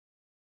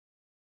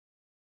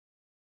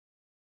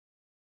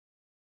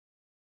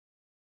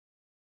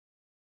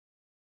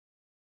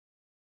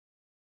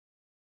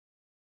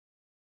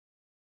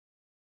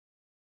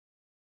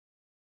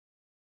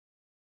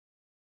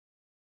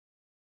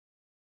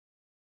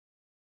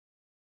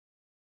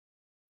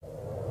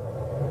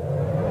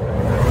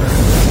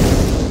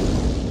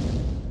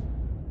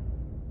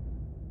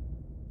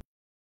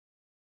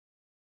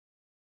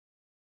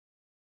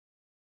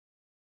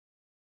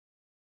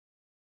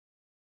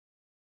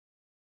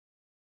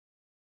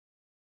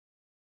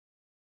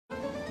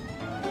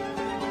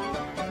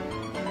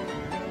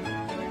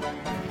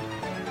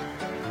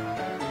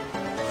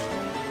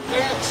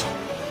Next.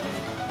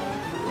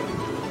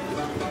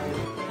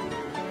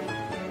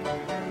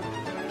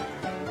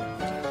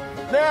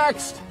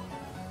 Next.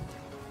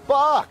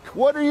 Buck,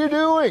 what are you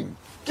doing?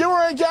 Give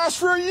away gas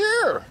for a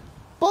year.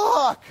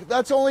 Buck,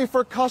 that's only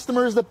for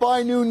customers that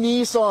buy new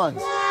Nissans.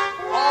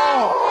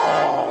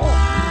 Oh.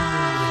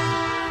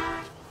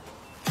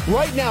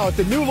 Right now at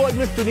the new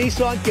Lloydminster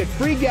Nissan, get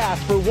free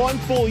gas for 1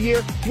 full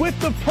year with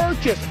the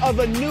purchase of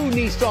a new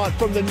Nissan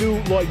from the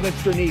new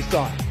Lloydminster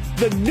Nissan.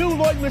 The new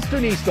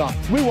Lloydminster Nissan.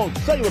 We won't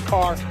sell you a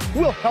car,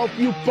 we'll help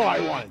you buy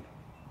one.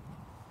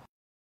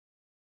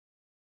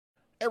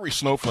 Every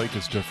snowflake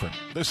is different.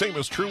 The same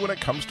is true when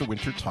it comes to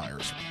winter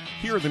tires.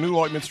 Here at the new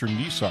Lloydminster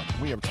Nissan,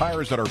 we have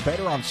tires that are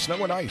better on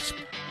snow and ice,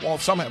 while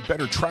some have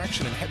better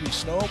traction in heavy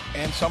snow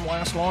and some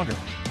last longer.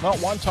 Not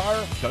one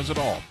tire does it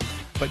all.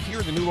 But here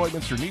at the new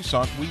Lloydminster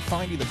Nissan, we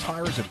find you the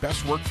tires that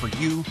best work for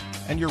you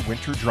and your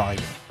winter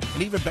driving.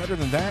 And even better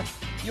than that,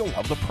 you'll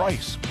love the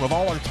price with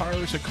all our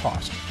tires at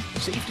cost.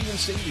 Safety and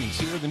savings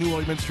here at the new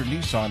Lloydminster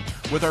Nissan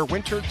with our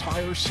winter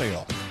tire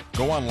sale.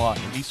 Go online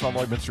at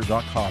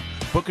NissanLloydminster.com.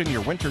 Book in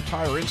your winter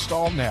tire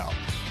install now.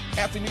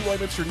 At the new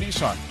Lloydminster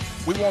Nissan,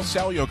 we won't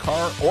sell you a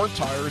car or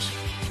tires.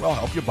 We'll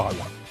help you buy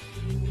one.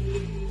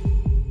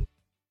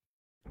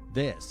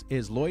 This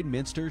is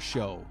Lloydminster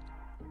Show.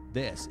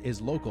 This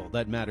is local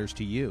that matters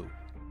to you.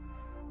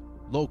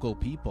 Local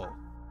people.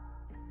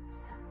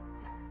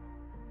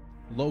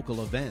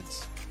 Local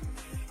events.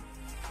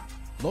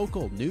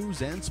 Local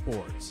news and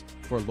sports.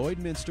 For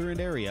Lloydminster and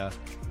area,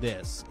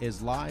 this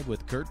is Live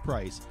with Kurt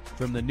Price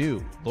from the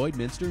new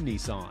Lloydminster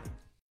Nissan.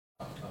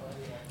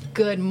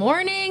 Good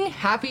morning.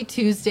 Happy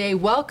Tuesday.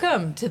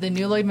 Welcome to the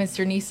new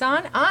Lloydminster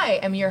Nissan. I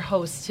am your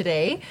host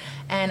today,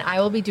 and I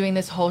will be doing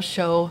this whole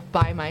show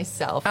by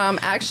myself.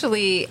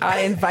 Actually, I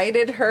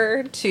invited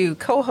her to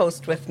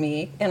co-host with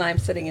me, and I'm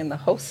sitting in the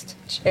host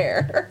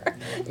chair.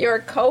 You're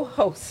a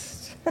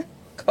co-host.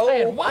 I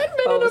had 1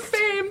 minute of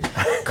fame.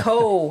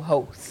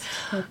 Co-host.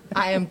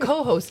 I am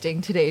co-hosting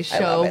today's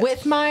show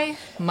with my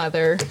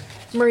mother,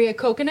 Maria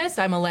Kokonis.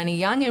 I'm Eleni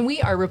Young, and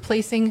we are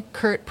replacing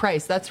Kurt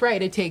Price. That's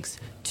right. It takes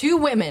 2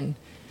 women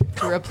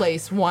to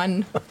replace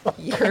one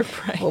Kurt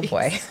Price. Oh,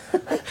 boy.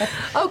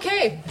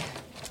 Okay.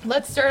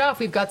 Let's start off.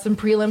 We've got some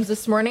prelims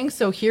this morning,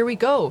 so here we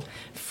go.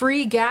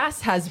 Free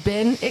gas has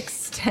been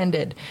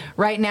extended.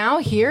 Right now,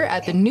 here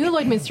at the new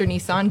Lloydminster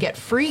Nissan, get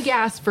free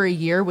gas for a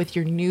year with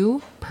your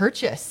new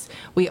purchase.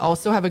 We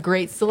also have a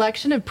great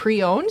selection of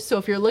pre-owned, so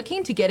if you're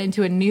looking to get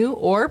into a new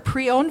or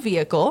pre-owned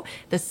vehicle,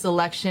 the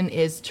selection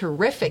is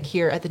terrific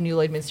here at the new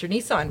Lloydminster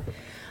Nissan.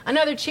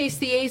 Another Chase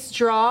the Ace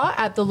draw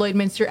at the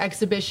Lloydminster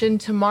exhibition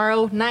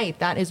tomorrow night.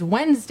 That is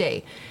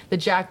Wednesday. The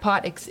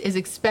jackpot is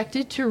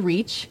expected to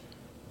reach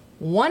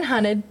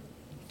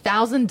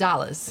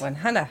 $100,000.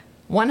 100.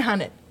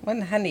 100.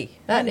 One honey.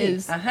 That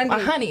is a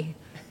honey.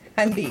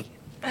 Honey.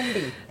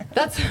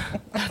 That's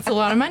a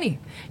lot of money.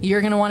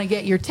 You're going to want to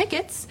get your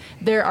tickets.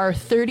 There are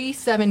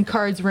 37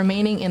 cards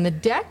remaining in the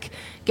deck.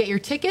 Get your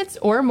tickets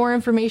or more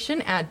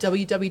information at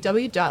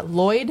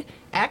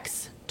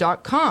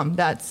www.lloydex.com.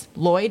 That's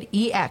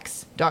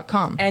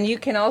lloydex.com. And you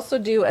can also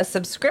do a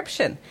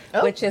subscription,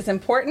 which is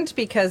important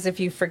because if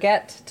you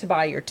forget to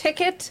buy your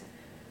ticket,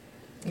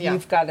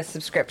 you've got a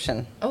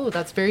subscription. Oh,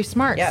 that's very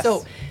smart. Yes.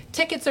 So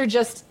tickets are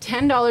just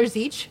 $10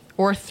 each,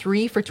 or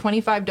 3 for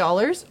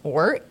 $25,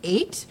 or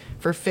 8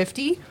 for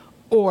 $50,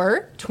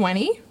 or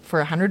 20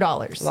 for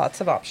 $100.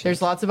 Lots of options.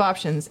 There's lots of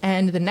options.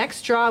 And the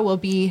next draw will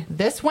be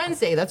this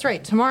Wednesday. That's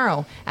right,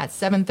 tomorrow at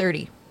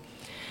 7:30.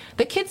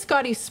 The Kid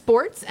Scotty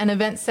Sports and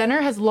Event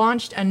Center has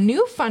launched a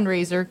new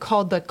fundraiser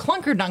called the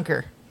Clunker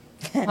Dunker.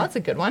 Well, that's a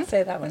good one.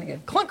 Say that one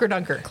again. Clunker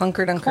Dunker.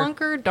 Clunker Dunker.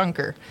 Clunker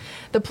Dunker.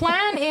 The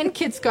plan in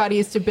Kid Scotty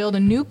is to build a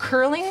new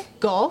curling,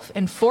 golf,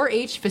 and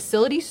 4-H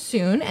facility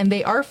soon, and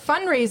they are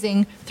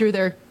fundraising through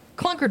their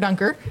Clunker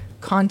Dunker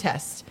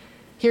contest.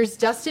 Here's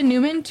Dustin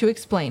Newman to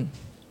explain.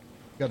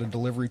 Got a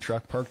delivery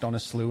truck parked on a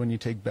slough, and you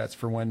take bets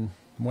for when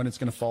it's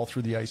going to fall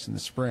through the ice in the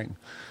spring.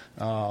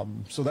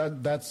 So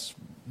that's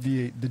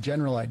the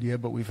general idea,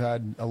 but we've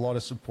had a lot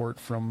of support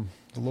from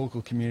the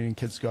local community in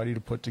Kid Scotty to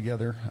put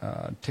together.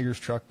 Tigger's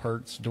Truck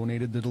Parts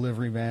donated the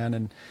delivery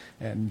van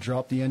and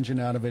dropped the engine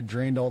out of it,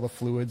 drained all the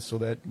fluids so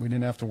that we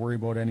didn't have to worry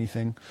about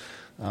anything.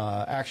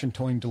 Action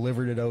Towing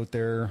delivered it out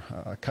there,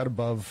 cut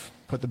above,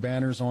 put the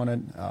banners on it.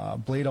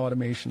 Blade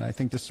Automation, I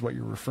think this is what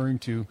you're referring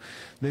to.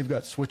 They've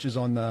got switches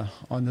on the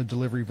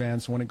delivery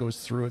van, so when it goes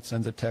through, it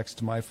sends a text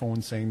to my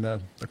phone saying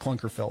the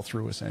clunker fell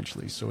through,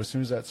 essentially. So as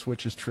soon as that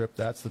switch is tripped,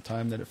 that's the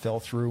time that it fell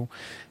through,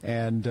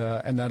 and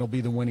that'll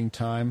be the winning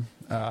time.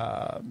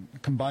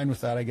 Combined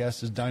with that, I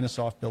guess, is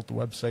Dynasoft built the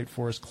website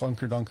for us,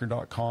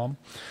 clunkerdunker.com.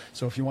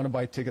 So if you want to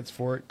buy tickets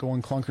for it, go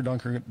on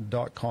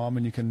clunkerdunker.com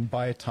and you can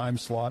buy a time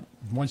slot.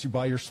 Once you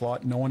buy your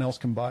slot, no one else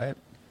can buy it.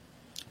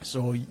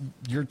 So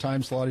your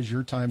time slot is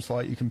your time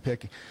slot. You can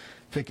pick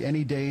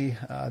any day.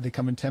 They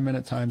come in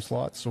 10-minute time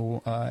slots.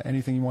 So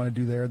anything you want to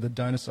do there, the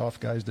Dynasoft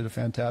guys did a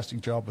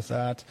fantastic job with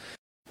that.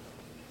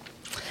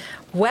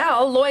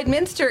 Well,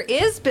 Lloydminster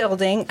is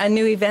building a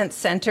new event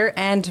center,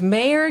 and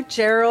Mayor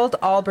Gerald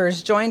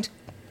Albers joined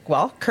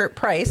well, Kurt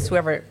Price,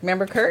 whoever,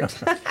 remember Kurt?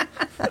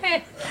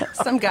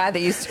 Some guy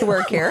that used to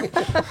work here.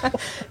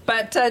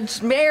 But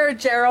Mayor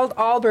Gerald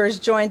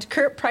Albers joined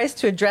Kurt Price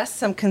to address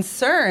some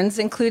concerns,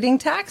 including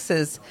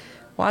taxes.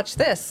 Watch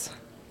this.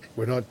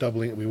 We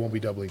won't be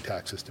doubling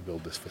taxes to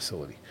build this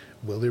facility.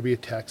 Will there be a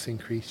tax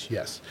increase?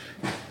 Yes.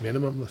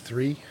 Minimum of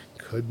 3,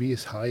 could be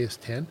as high as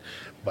 10,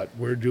 but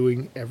we're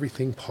doing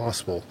everything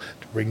possible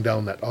to bring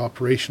down that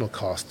operational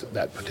cost,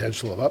 that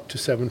potential of up to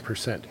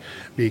 7%,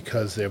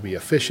 because there'll be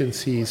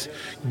efficiencies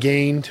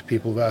gained.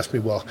 People have asked me,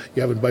 well,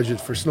 you haven't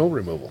budgeted for snow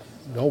removal.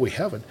 No, we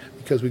haven't,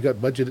 because we got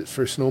budgeted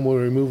for snow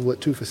removal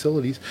at 2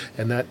 facilities,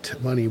 and that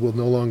money will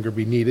no longer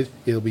be needed.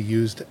 It'll be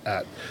used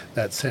at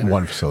that center.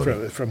 One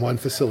facility. From one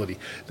facility.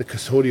 The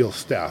custodial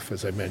staff,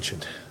 as I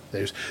mentioned,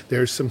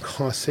 there's some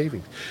cost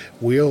savings.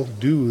 We'll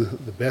do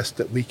the best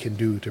that we can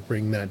do to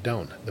bring that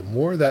down. The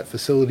more that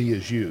facility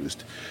is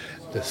used,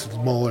 the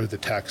smaller the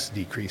tax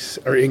decrease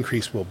or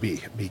increase will be,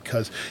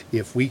 because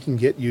if we can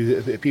get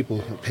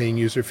people paying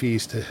user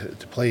fees to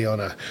play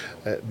on a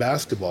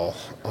basketball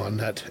on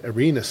that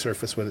arena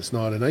surface when it's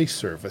not an ice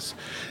surface,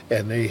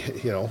 and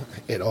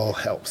it all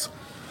helps.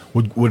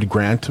 Would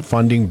grant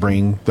funding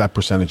bring that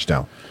percentage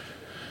down?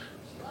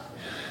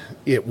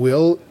 It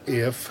will,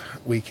 if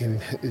we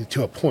can,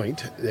 to a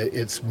point.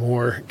 It's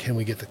more, can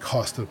we get the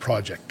cost of the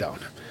project down?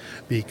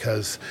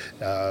 Because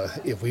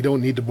if we don't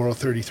need to borrow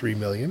 $33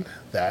 million,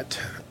 that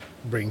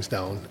brings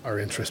down our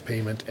interest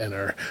payment and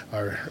our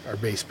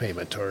base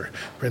payment, or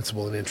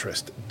principal and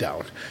interest,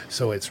 down.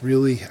 So it's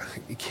really,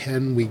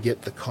 can we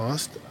get the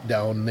cost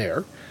down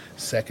there?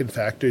 Second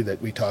factor that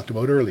we talked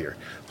about earlier,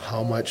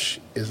 how much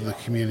is the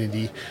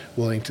community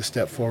willing to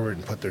step forward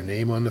and put their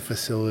name on the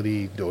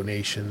facility,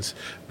 donations,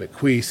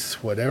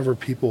 bequests, whatever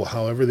people,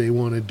 however they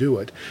want to do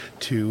it,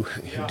 to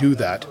do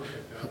that.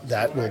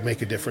 That will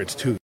make a difference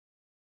too.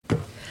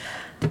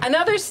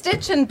 Another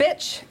Stitch and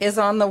Bitch is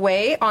on the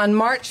way on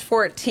March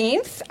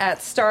 14th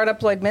at Startup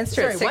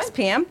Lloydminster at 6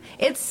 p.m.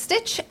 It's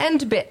Stitch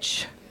and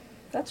Bitch.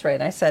 That's right,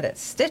 I said it.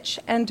 Stitch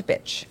and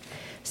Bitch.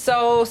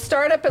 So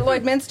Startup at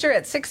Lloydminster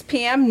at 6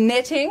 p.m.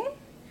 knitting,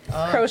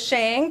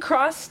 crocheting,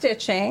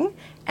 cross-stitching,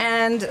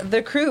 and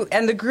the group,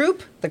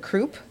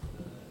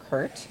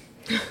 Kurt,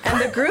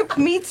 and the group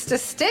meets to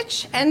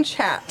stitch and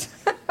chat.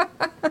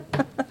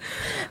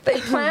 They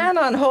plan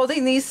on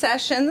holding these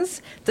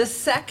sessions the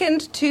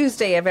second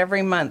Tuesday of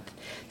every month.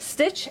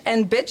 Stitch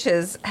and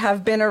Bitches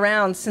have been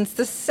around since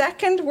the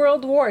Second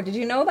World War. Did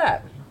you know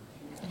that?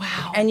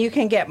 Wow. And you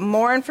can get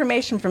more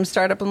information from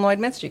Startup in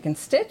Lloydminster. You can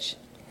stitch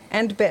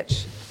and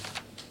bitch.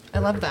 I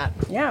love that.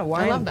 Yeah,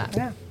 wine. I love that.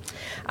 Yeah.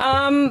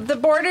 The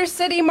Border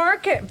City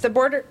Market,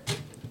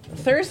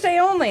 Thursday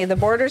only, the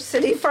Border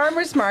City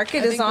Farmers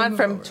Market is on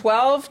from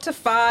 12 to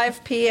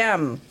 5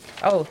 p.m.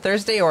 Oh,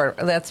 Thursday, or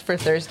that's for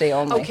Thursday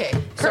only. Okay.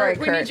 Sorry,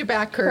 Kurt, we need you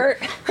back, Kurt.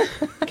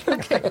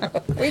 Okay.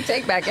 We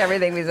take back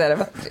everything we said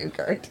about you,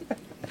 Kurt.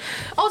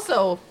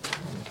 Also,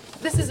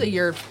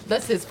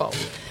 that's his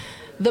fault.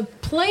 The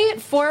Play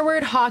It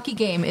Forward hockey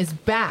game is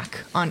back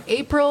on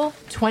April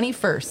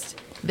 21st.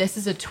 This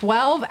is a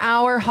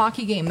 12-hour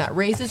hockey game that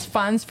raises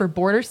funds for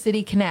Border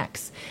City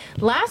Connects.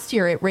 Last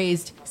year, it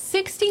raised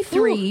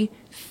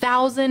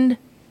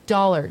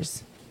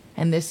 $63,000.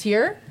 And this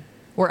year,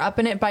 we're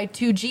upping it by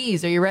 2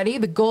 Gs. Are you ready?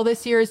 The goal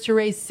this year is to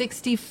raise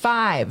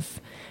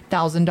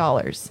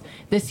 $65,000.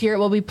 This year, it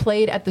will be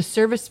played at the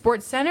Service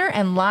Sports Center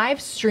and live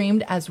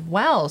streamed as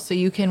well. So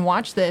you can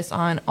watch this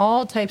on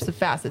all types of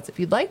facets if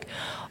you'd like.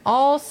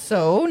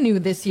 Also, new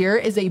this year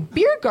is a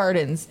beer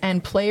gardens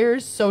and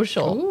players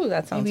social. Ooh,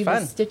 that sounds Maybe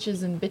fun. The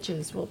Stitches and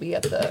Bitches will be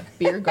at the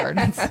beer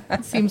gardens.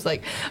 It seems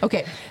like.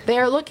 Okay, they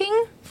are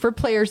looking for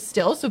players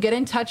still, so get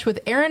in touch with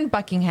Aaron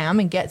Buckingham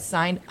and get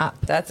signed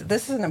up.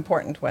 This is an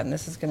important one.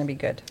 This is going to be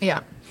good.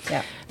 Yeah.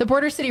 Yeah. The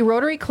Border City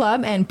Rotary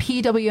Club and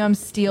PWM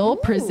Steel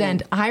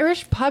present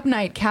Irish Pub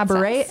Night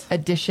Cabaret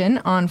Edition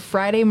on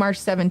Friday, March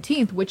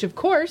 17th, which, of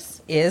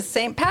course, is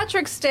St.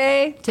 Patrick's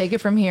Day. Take it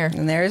from here.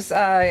 And there's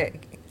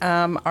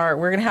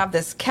we're going to have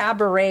this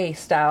cabaret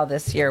style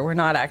this year. We're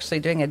not actually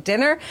doing a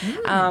dinner.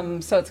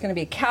 So it's going to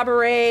be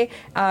cabaret.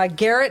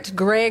 Garrett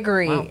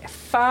Gregory. Wow.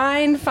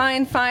 Fine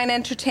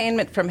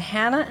entertainment from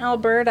Hannah,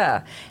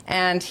 Alberta.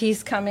 And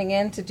he's coming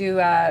in to do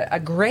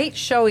a great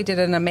show. He did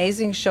an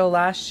amazing show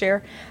last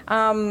year.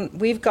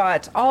 We've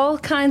got all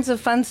kinds of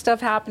fun stuff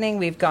happening.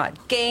 We've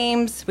got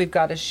games. We've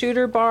got a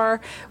shooter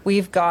bar.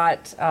 We've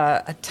got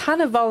a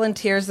ton of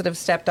volunteers that have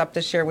stepped up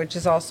this year, which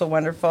is also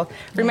wonderful.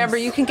 Remember,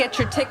 you can get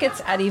your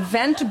tickets at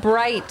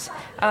Eventbrite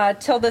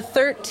till the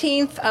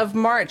 13th of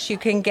March. You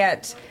can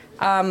get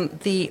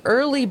the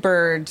early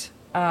bird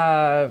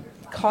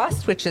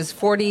cost, which is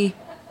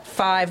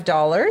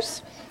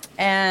 $45.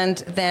 And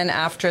then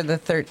after the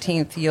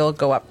 13th, you'll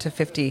go up to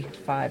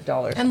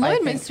 $55. And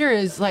Lloydminster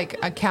is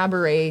like a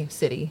cabaret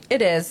city.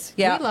 It is,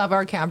 yeah. We love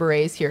our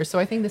cabarets here, so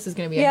I think this is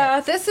going to be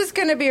this is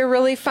going to be a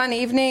really fun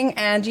evening.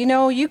 And,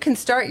 you can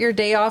start your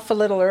day off a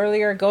little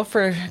earlier. Go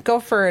for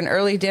an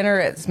early dinner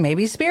at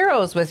maybe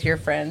Spiro's with your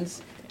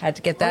friends. Had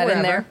to get that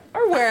in there.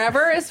 Or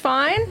wherever is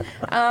fine.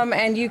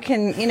 And you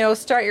can,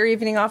 start your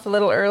evening off a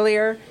little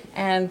earlier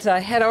and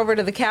head over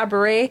to the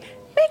Cabaret.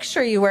 Make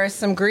sure you wear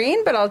some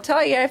green, but I'll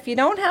tell you, if you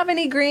don't have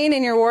any green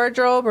in your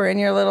wardrobe or in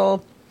your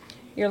little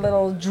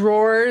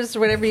drawers,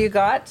 whatever you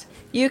got,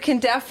 you can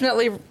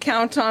definitely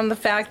count on the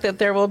fact that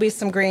there will be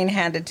some green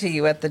handed to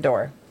you at the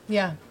door.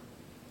 Yeah,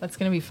 that's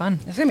going to be fun.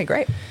 It's going to be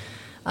great.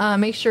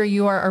 Make sure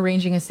you are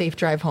arranging a safe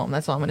drive home.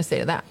 That's all I'm going to say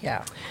to that.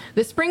 Yeah.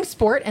 The Spring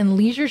Sport and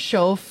Leisure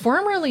Show,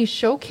 formerly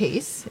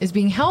Showcase, is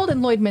being held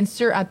in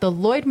Lloydminster at the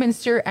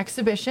Lloydminster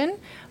Exhibition,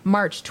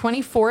 March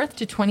 24th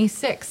to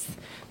 26th.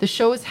 The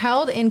show is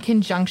held in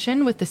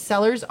conjunction with the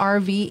Sellers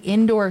RV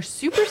Indoor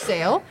Super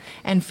Sale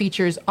and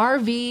features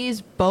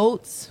RVs,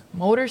 boats,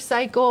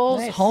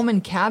 motorcycles, Nice. home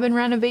and cabin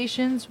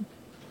renovations,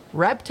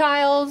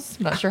 reptiles.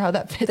 I'm not sure how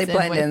that fits They in.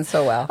 blend in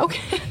so well.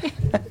 Okay.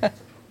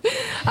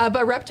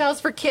 But reptiles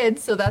for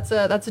kids, so that's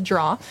a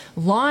draw.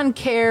 Lawn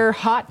care,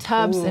 hot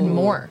tubs, and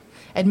more.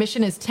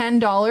 Admission is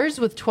 $10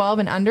 with 12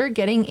 and under,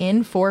 getting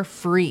in for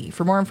free.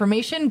 For more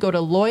information, go to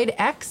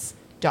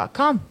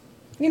LloydX.com.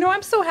 You know,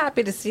 I'm so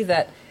happy to see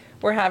that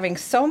we're having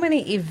so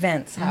many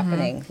events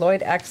happening.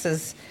 Lloyd X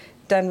has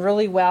done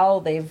really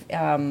well. They've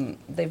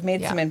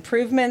made some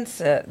improvements.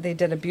 They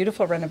did a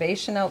beautiful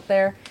renovation out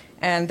there,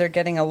 and they're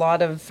getting a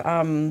lot of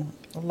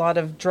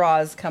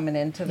draws coming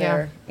into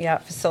their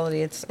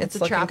facility. It's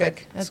looking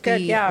traffic good. It's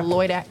good. Yeah.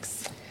 Lloyd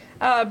X.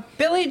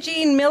 Billie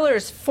Jean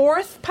Miller's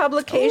 4th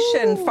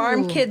publication,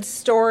 Farm Kids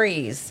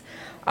Stories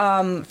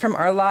from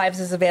Our Lives,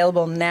 is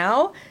available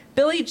now.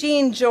 Billie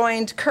Jean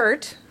joined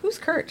Kurt. Who's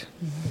Kurt?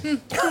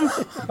 Man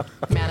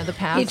of the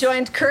past. He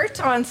joined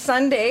Kurt on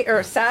Sunday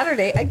or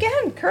Saturday.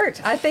 Again,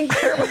 Kurt. I think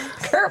Kurt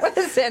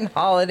was in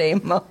holiday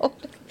mode.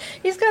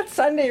 He's got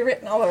Sunday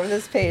written all over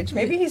this page.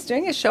 Maybe he's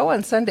doing a show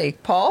on Sunday.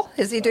 Paul,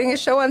 is he doing a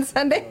show on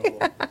Sunday?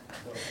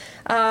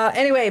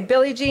 Anyway,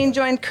 Billie Jean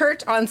joined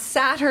Kurt on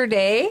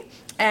Saturday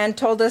and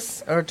told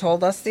us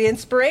the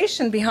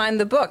inspiration behind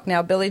the book.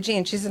 Now, Billie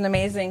Jean, she's an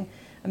amazing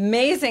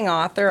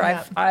author.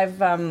 Yeah. I've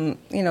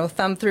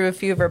thumbed through a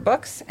few of her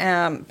books.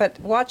 But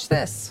watch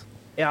this.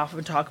 I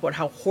often talk about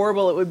how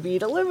horrible it would be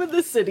to live in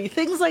the city,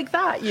 things like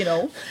that, you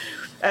know.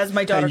 As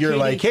my daughter And you're Katie,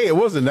 like, hey, it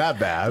wasn't that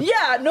bad.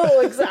 yeah, no,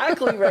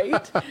 exactly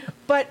right.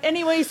 But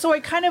anyway, so I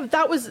kind of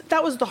that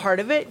was the heart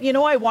of it. You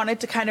know, I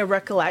wanted to kind of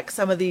recollect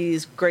some of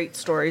these great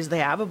stories they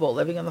have about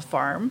living on the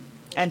farm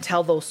and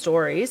tell those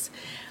stories.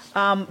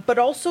 But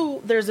also,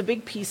 there's a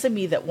big piece of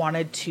me that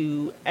wanted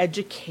to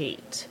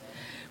educate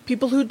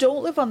people who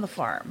don't live on the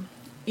farm.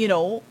 You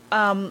know,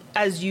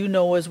 as you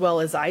know as well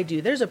as I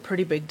do, there's a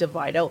pretty big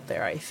divide out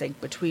there, I think,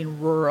 between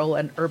rural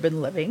and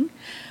urban living.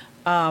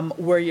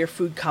 Where your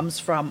food comes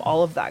from,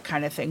 all of that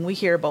kind of thing. We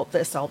hear about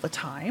this all the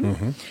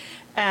time.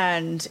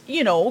 And,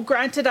 you know,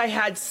 granted, I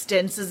had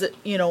stints as,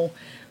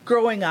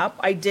 growing up.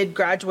 I did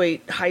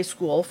graduate high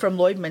school from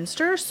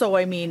Lloydminster. So,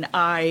 I mean,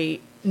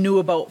 I knew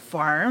about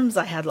farms.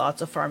 I had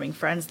lots of farming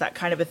friends, that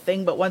kind of a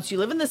thing. But once you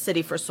live in the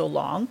city for so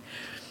long,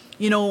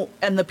 you know,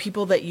 and the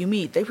people that you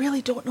meet, they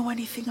really don't know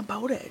anything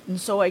about it. And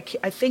so I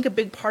think a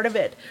big part of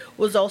it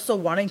was also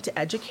wanting to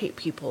educate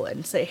people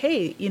and say,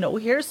 hey, you know,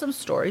 here's some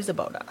stories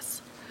about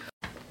us.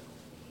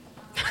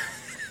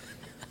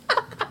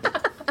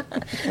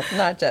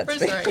 Not jet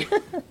speak.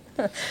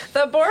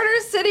 The Border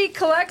City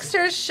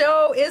Collectors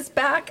Show is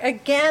back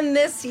again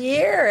this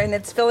year, and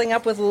it's filling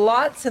up with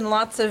lots and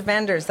lots of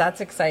vendors.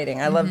 That's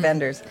exciting. I love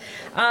vendors.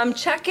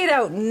 Check it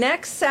out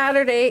next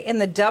Saturday in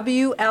the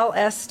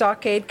WLS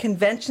Stockade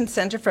Convention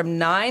Center from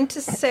 9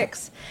 to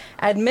 6.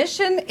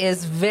 Admission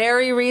is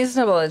very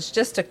reasonable. It's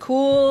just a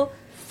cool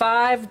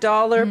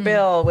 $5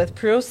 bill with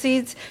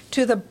proceeds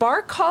to the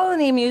Bar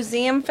Colony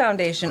Museum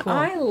Foundation. Cool.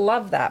 I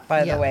love that,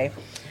 by the way.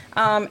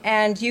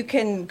 And you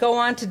can go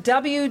on to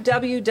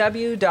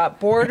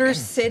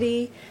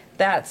www.bordercity.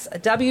 That's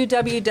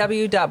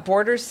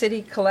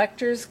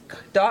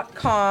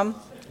www.bordercitycollectors.com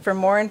for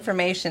more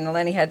information. And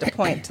Lenny had to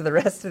point to the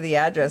rest of the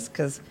address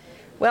because,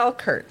 well,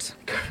 Kurt.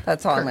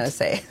 That's all I'm going to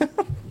say.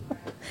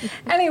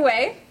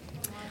 Anyway,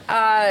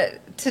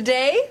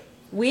 today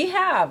we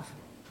have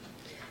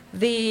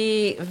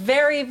the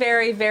very,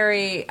 very,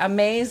 very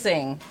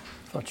amazing.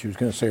 I thought she was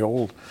going to say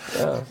old.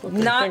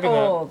 Not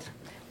old.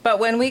 But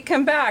when we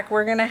come back,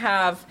 we're going to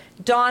have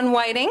Don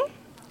Whiting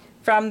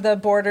from the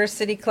Border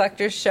City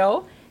Collectors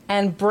Show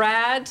and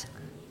Brad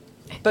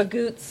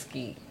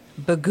Bogutsky,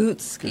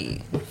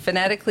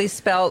 phonetically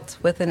spelt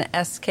with an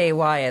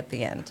SKY at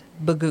the end,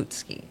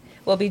 Bogutsky,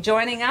 will be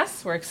joining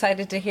us. We're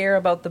excited to hear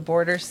about the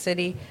Border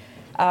City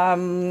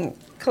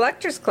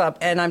Collectors Club.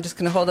 And I'm just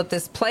going to hold up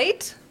this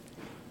plate.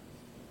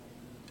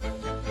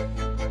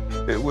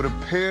 It would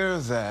appear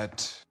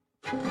that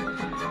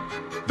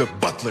the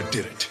butler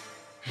did it.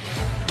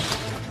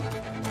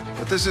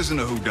 But this isn't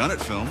a whodunit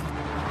film.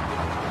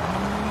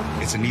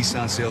 It's a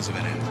Nissan sales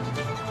event.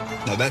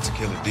 Now that's a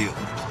killer deal.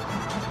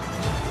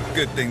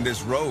 Good thing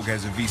this Rogue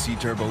has a VC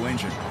turbo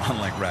engine,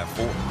 unlike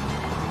RAV4.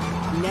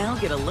 Now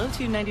get a low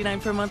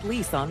 $299 per month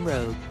lease on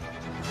Rogue.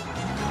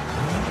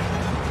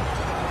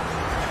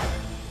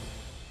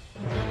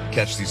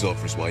 Catch these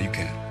offers while you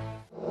can.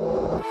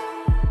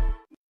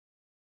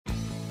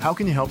 How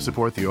can you help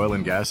support the oil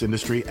and gas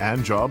industry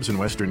and jobs in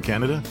Western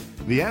Canada?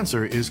 The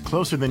answer is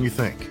closer than you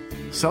think.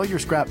 Sell your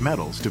scrap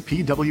metals to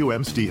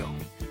PWM Steel.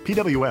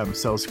 PWM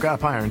sells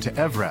scrap iron to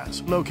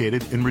Evraz,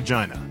 located in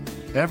Regina.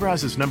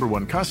 Evraz's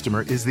 #1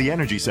 customer is the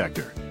energy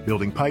sector,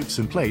 building pipes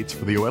and plates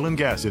for the oil and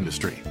gas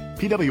industry.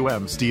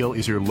 PWM Steel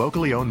is your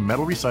locally owned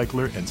metal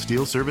recycler and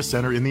steel service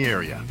center in the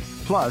area.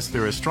 Plus,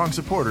 they're a strong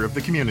supporter of the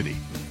community.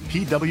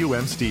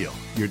 PWM Steel,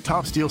 your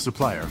top steel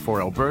supplier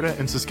for Alberta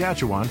and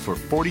Saskatchewan for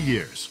 40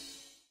 years.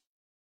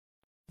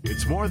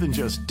 It's more than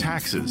just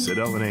taxes at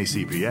LNA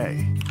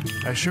CPA.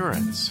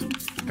 Assurance,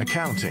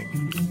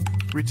 accounting,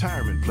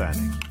 retirement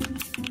planning,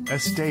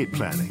 estate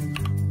planning,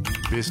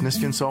 business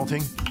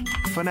consulting,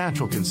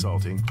 financial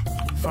consulting,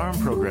 farm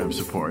program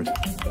support,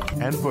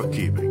 and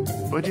bookkeeping.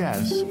 But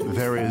yes,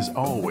 there is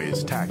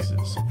always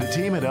taxes. The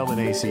team at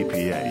LNA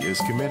CPA is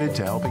committed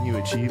to helping you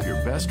achieve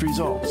your best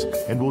results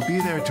and will be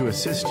there to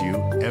assist you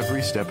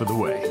every step of the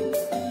way.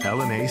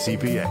 LNA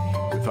CPA,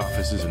 with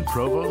offices in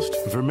Provost,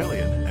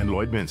 Vermilion, and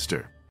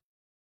Lloydminster.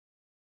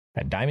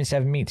 At Diamond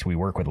 7 Meats, we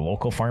work with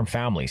local farm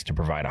families to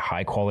provide a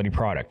high-quality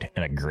product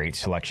and a great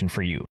selection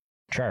for you.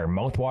 Try our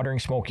mouth-watering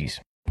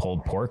smokies,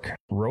 pulled pork,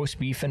 roast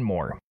beef, and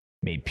more,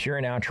 made pure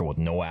and natural with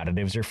no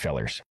additives or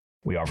fillers.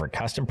 We offer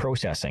custom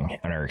processing,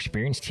 and our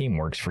experienced team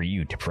works for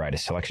you to provide a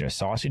selection of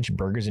sausage,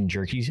 burgers, and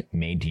jerkies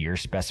made to your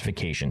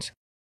specifications.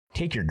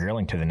 Take your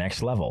grilling to the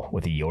next level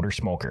with a Yoder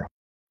smoker.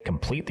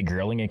 Complete the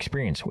grilling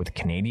experience with a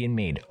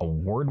Canadian-made,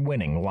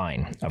 award-winning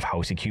line of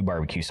House of Q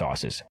barbecue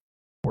sauces.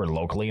 We're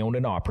locally owned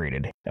and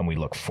operated, and we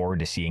look forward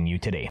to seeing you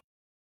today.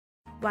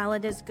 While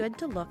it is good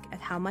to look at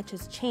how much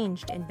has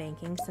changed in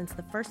banking since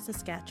the first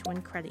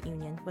Saskatchewan Credit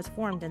Union was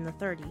formed in the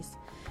 30s,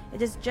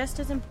 it is just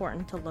as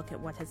important to look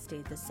at what has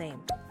stayed the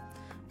same.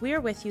 We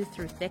are with you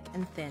through thick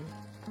and thin,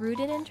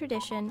 rooted in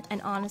tradition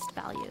and honest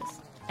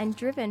values, and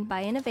driven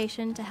by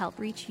innovation to help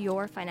reach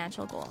your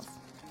financial goals.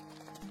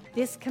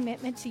 This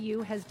commitment to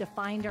you has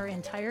defined our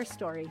entire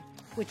story,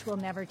 which will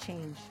never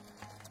change.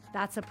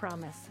 That's a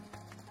promise.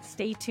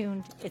 Stay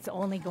tuned, it's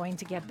only going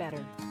to get better.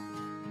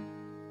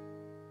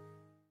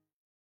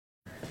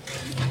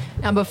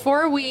 Now,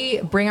 before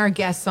we bring our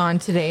guests on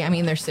today, I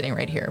mean, they're sitting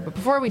right here, but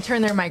before we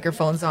turn their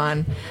microphones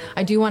on,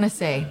 I do want to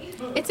say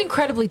it's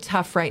incredibly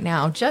tough right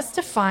now just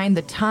to find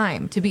the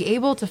time to be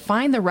able to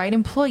find the right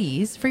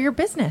employees for your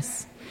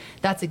business.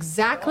 That's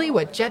exactly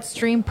what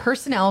Jetstream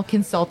Personnel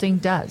Consulting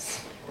does.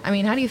 I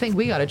mean, how do you think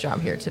we got a job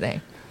here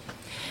today?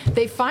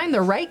 They find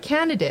the right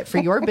candidate for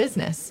your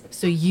business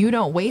so you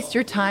don't waste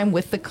your time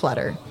with the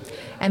clutter.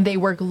 And they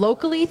work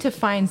locally to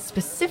find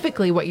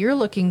specifically what you're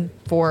looking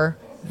for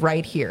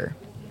right here.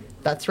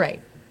 That's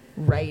right.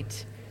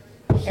 Right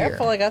here.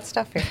 Careful, I got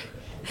stuff here.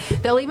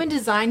 They'll even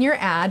design your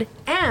ad,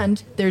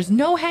 and there's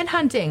no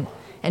headhunting.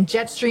 And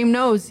Jetstream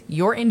knows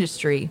your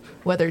industry,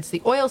 whether it's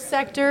the oil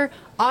sector,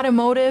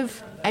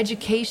 automotive,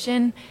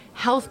 education,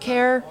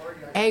 healthcare,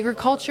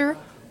 agriculture,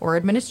 or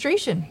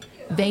administration.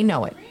 They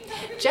know it.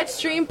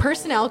 Jetstream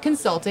Personnel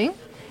Consulting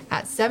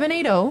at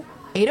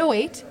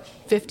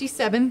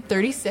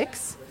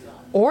 780-808-5736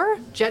 or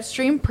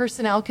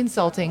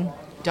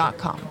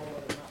jetstreampersonnelconsulting.com.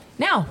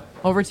 Now,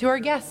 over to our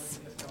guests.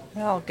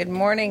 Well, good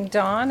morning,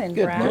 Don and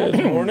Brad.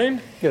 Good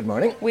morning. Good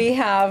morning. We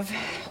have,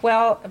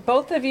 well,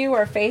 both of you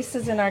are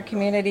faces in our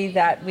community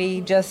that we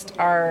just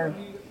are,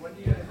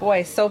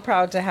 boy, so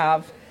proud to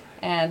have.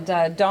 And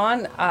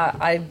Don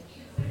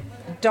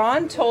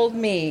told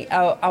me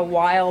a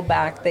while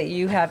back that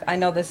you have, I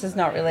know this is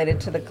not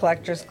related to the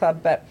Collectors Club,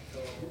 but,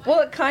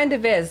 well, it kind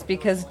of is,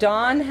 because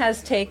Don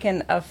has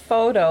taken a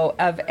photo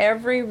of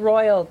every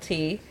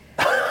royalty.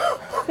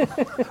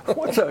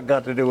 What's that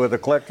got to do with a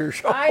collector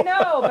show? I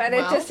know, but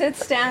it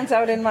stands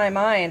out in my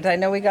mind. I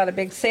know we got a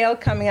big sale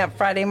coming up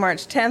Friday,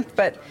 March 10th,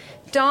 but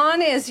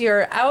Don is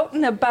your out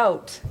and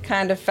about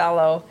kind of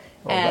fellow.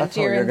 Well, and that's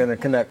how you're going to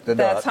connect the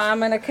dots. That's how I'm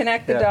going to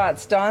connect the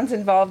dots. Don's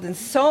involved in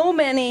so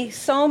many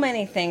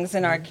things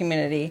in our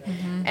community.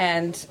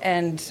 Mm-hmm.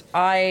 And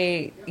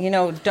I,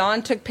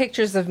 Don took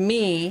pictures of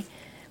me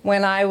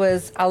when I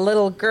was a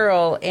little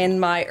girl in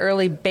my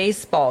early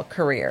baseball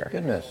career.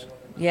 Goodness.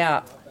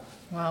 Yeah.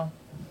 Wow.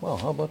 Well,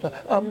 how about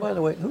that? By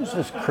the way, who's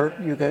this Kurt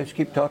you guys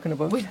keep talking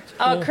about?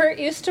 Kurt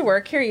used to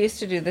work here, used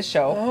to do the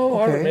show. Oh,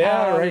 okay.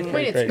 Yeah, right.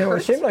 Wait, it's Kurt?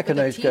 He seemed like a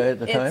nice guy at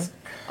the time.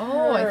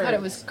 Oh, I thought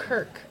it was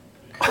Kirk.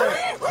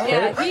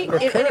 Yeah,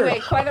 anyway,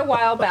 quite a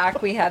while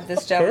back we had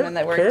this gentleman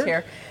that worked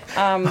here.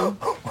 And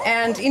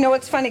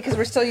it's funny because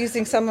we're still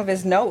using some of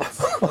his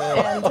notes.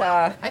 And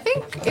I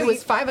think it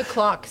was 5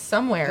 o'clock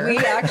somewhere. We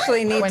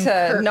actually need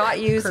to not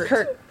use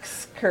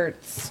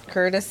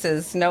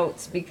Curtis's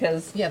notes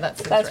because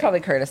that's right. Probably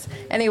Curtis.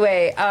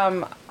 Anyway,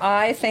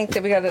 I think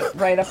that we got to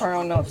write up our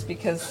own notes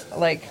because,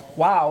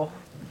 wow.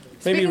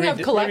 Speaking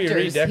of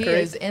collectors, he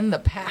is in the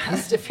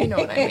past, if you know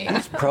what I mean.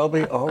 He's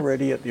probably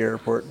already at the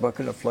airport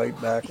booking a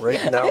flight back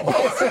right now.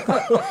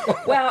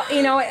 Well,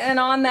 and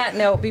on that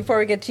note, before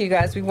we get to you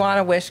guys, we want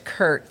to wish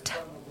Kurt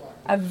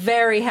a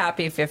very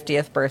happy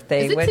 50th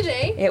birthday. Is it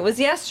today? It was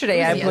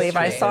yesterday, I believe.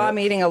 I saw him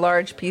eating a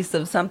large piece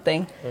of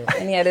something,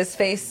 and he had his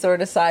face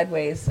sort of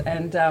sideways.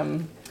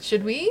 And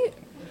Should we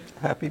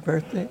Happy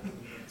birthday.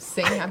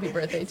 sing happy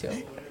birthday to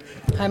him?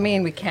 I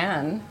mean, we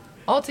can.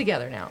 All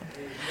together now.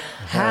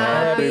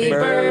 Happy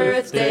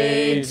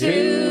birthday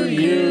to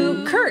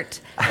you,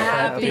 Kurt.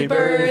 Happy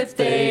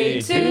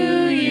birthday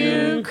to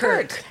you,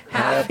 Kurt.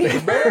 Happy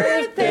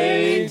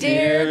birthday,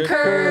 dear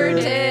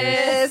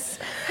Curtis.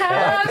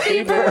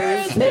 Happy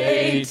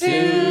birthday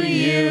to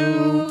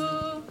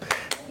you.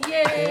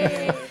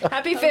 Yay.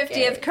 Happy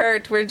 50th,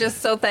 Kurt. We're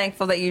just so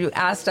thankful that you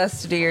asked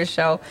us to do your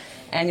show.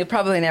 And you'll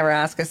probably never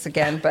ask us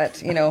again,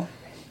 but, you know.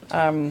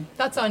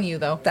 That's on you,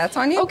 though. That's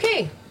on you?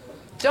 Okay.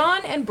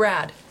 Don and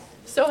Brad,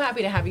 so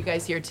happy to have you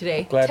guys here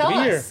today. Glad to be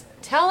here.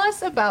 Tell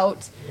us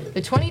about the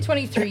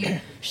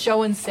 2023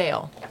 show and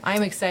sale.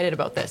 I'm excited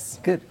about this.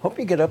 Good. Hope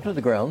you get up to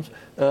the grounds.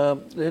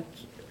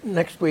 It's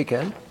next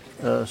weekend,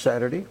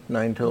 Saturday,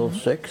 9 till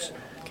 6.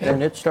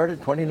 And it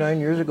started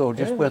 29 years ago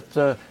just with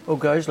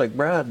guys like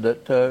Brad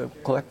that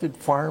collected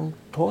farm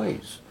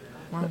toys.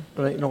 Wow.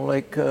 You know,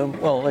 like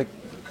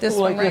this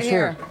like one right this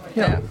here.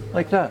 Yeah,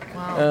 like that.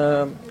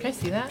 Wow. Can I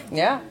see that?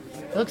 Yeah.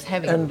 It looks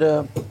heavy. And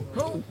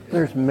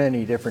there's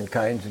many different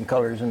kinds and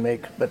colors and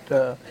makes,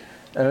 but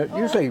it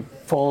usually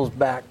falls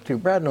back to,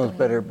 Brad knows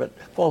better, but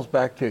falls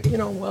back to,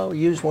 we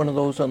used one of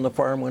those on the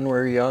farm when we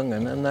were young,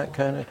 and then that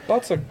kind of...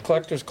 Lots of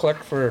collectors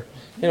collect for,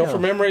 for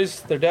memories.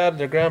 Their dad,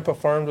 their grandpa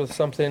farmed with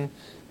something,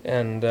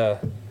 and,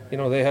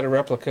 they had a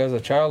replica as a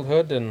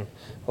childhood, and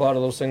a lot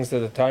of those things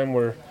at the time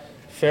were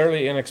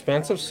fairly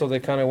inexpensive, so they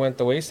kind of went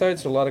the wayside.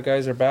 So a lot of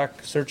guys are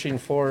back searching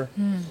for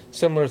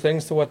similar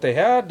things to what they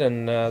had,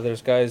 and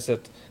there's guys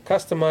that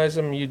customize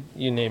them.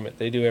 You name it,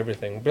 they do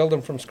everything. Build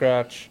them from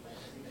scratch.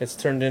 It's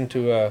turned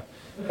into a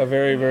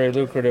very, very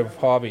lucrative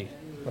hobby,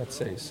 let's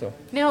say. So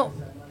now,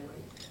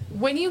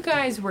 when you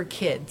guys were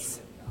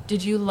kids,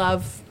 did you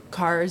love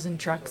cars and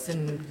trucks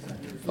and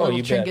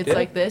little trinkets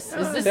like this?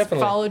 Has this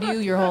followed you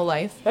your whole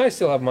life? I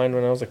still have mine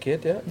when I was a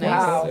kid, yeah.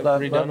 Nice.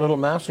 That little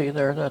Massey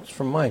there, that's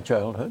from my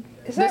childhood.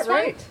 Is that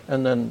right?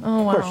 And then,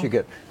 of course, you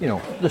get,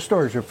 the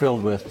stores are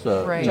filled with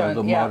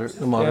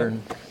the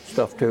modern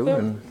stuff too,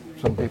 and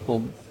some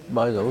people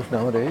buy those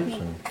nowadays.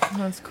 And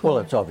that's cool. Well,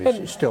 it's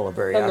obviously still a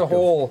very active the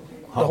whole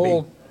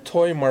hobby.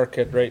 Toy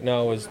market right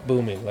now is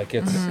booming. Like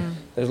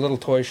there's little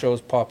toy shows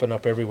popping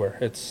up everywhere.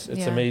 It's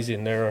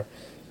amazing. They're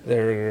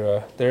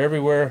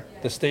everywhere.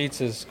 The States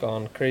has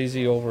gone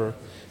crazy over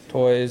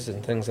toys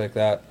and things like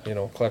that.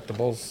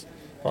 Collectibles.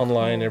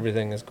 Online,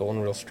 everything is going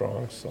real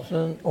strong.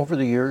 So over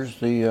the years,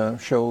 the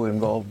show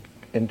evolved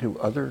into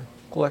other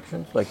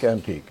collections, like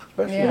antique,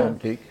 especially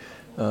antique.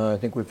 I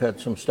think we've had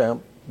some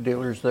stamp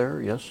dealers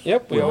there, yes?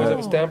 Yep, we always have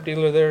a stamp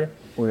dealer there.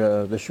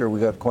 This year we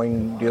got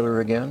coin dealer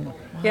again.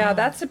 Yeah,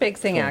 that's a big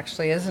thing,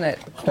 actually, isn't it?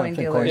 Coin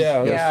dealers.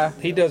 Yeah,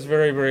 he does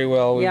very, very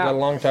well. We've got a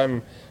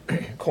long-time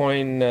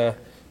coin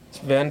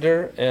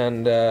vendor,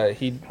 and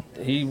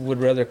he would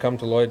rather come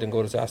to Lloyd than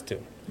go to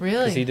Saskatoon. Really?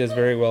 Because he does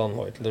very well in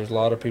Lloyd. There's a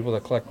lot of people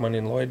that collect money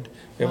in Lloyd.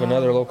 We have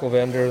another local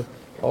vendor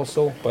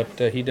also, but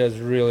he does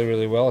really,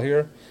 really well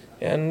here.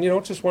 And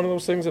it's just one of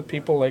those things that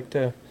people like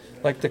to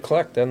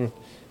collect, and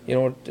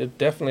it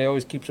definitely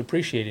always keeps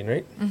appreciating,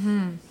 right?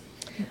 Mm-hmm.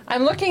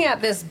 I'm looking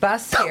at this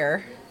bus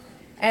here,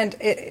 and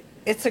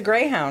it's a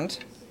Greyhound.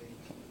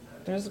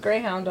 There's a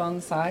Greyhound on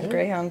the side,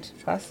 Greyhound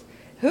bus.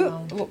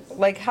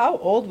 How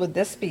old would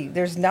this be?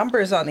 There's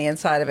numbers on the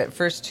inside of it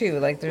first,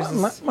 too. Like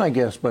there's my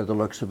guess, by the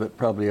looks of it,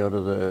 probably out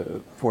of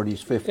the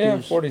 40s, 50s. Yeah,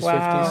 40s,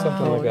 50s,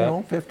 something like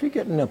that. 50,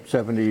 getting up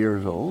 70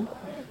 years old.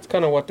 It's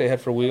kind of what they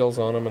had for wheels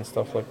on them and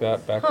stuff like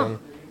that back then.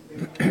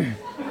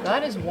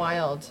 That is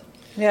wild.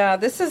 Yeah,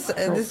 this is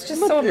just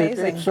so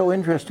amazing. It's so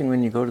interesting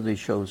when you go to these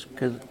shows,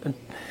 because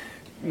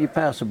you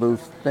pass a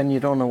booth, then you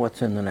don't know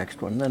what's in the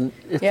next one. Then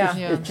it's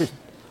just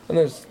and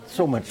there's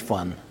so much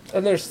fun.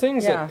 And there's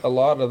things that a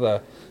lot of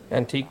the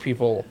antique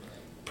people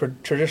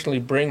traditionally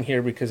bring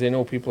here because they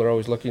know people are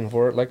always looking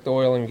for it, like the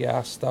oil and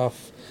gas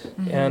stuff.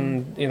 Mm-hmm.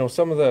 And,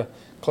 some of the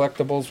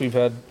collectibles, we've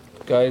had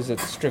guys that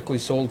strictly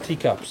sold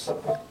teacups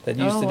that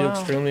used to do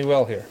extremely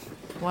well here.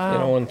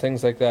 Wow. And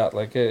things like that.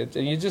 Like,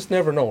 you just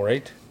never know,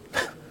 right?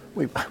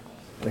 We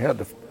had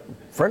the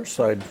French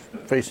side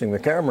facing the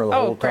camera the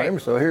whole time,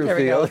 so here's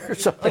the other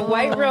side. The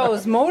White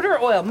Rose motor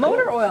oil,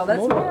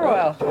 that's motor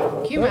oil.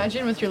 Can you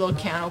imagine with your little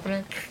can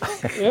opener?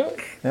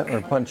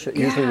 Or punch it.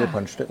 Usually they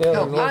punched it.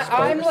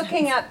 I'm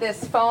looking at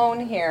this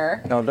phone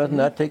here. Now, doesn't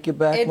that take you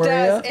back, It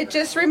Maria? does. It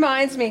just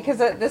reminds me, because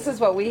this is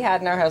what we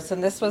had in our house,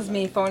 and this was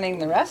me phoning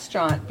the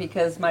restaurant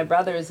because my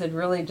brothers had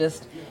really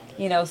just,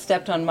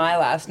 stepped on my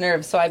last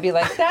nerve. So I'd be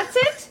like, that's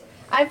it?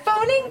 I'm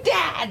phoning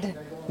Dad.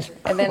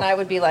 And then I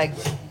would be like...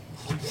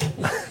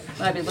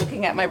 I'd be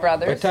looking at my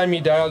brothers. By the time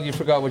you dialed, you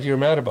forgot what you were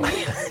mad about.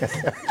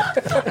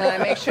 And I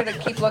make sure to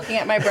keep looking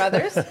at my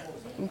brothers.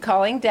 I'm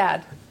calling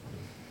Dad.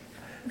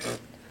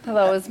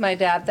 Hello, is my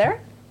dad there?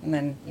 And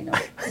then,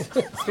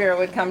 Spirit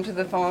would come to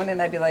the phone,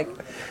 and I'd be like,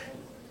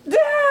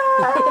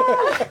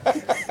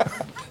 Dad!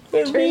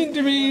 They're mean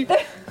to me.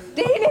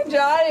 Dane and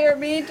John are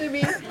mean to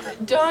me.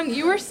 Don,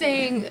 you were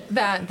saying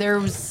that there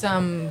was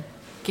some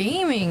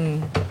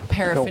gaming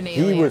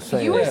paraphernalia. No, he was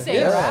saying you were that. saying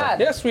Yes. Brad.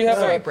 Yes, we have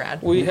Sorry, a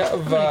Brad. we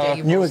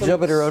have New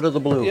exhibitor out of the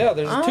blue. Yeah,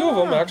 there's two of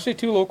them actually,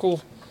 two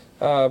local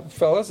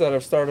fellas that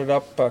have started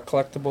up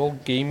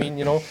collectible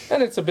gaming,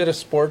 and it's a bit of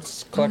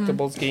sports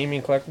collectibles,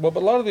 gaming collectible, but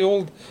a lot of the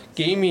old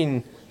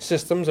gaming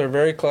systems are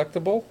very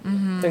collectible,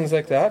 things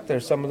like that.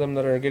 There's some of them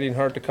that are getting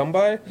hard to come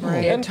by,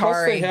 Right. and plus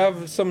Atari. they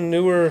have some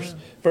newer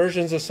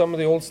versions of some of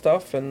the old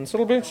stuff, and so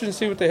it'll be interesting to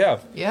see what they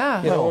have.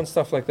 Yeah. And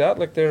stuff like that.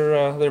 Like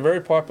they're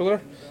very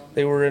popular.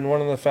 They were in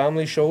one of the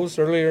family shows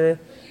earlier.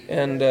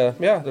 And there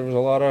was a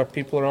lot of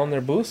people around their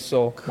booth.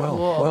 So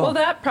Well,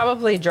 that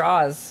probably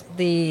draws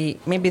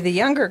maybe the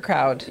younger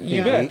crowd.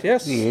 You bet,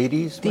 yes. The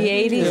 80s? The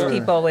 80s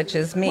people, which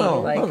is me.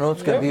 Well, like, I don't know.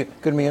 It's going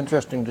to be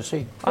interesting to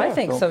see. I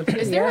think so too.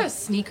 Is there a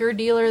sneaker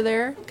dealer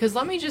there? Because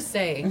let me just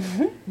say,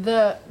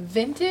 the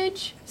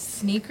vintage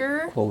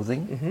sneaker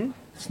Clothing,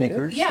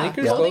 sneakers. Yeah,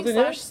 Sneakers, clothing clothing,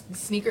 yeah. slash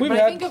sneaker. We've But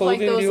I had think of like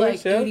clothing those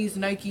dealers, like yeah. 80s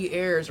Nike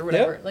Airs or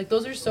whatever. Yeah. Like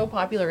those are so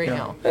popular right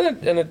now.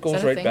 And it goes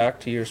that a right thing? back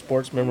to your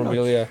sports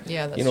memorabilia.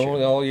 Yeah, that's you know,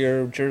 true. all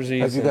your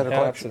jerseys Have you got and a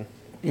hats. collection?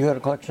 You got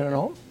a collection at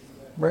home?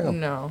 Bring them.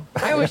 No,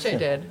 I wish I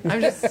did. I'm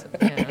just,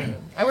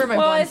 I wear my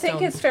Well, I Blundstones.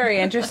 think it's very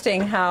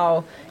interesting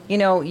how,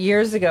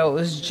 years ago it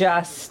was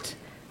just,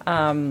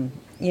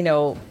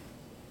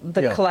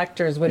 the Yeah.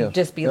 collectors would Yeah.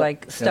 just be Yeah.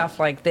 like stuff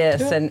like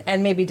this Yeah.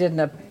 and maybe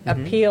didn't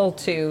appeal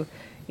to,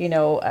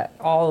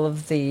 all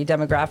of the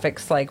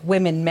demographics like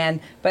women, men.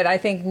 But I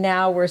think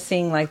now we're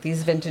seeing like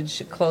these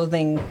vintage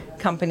clothing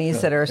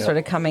companies that are sort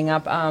of coming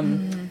up.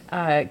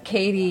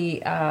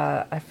 Katie,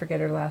 I forget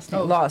her last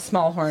name,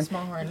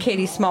 Smallhorn.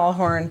 Katie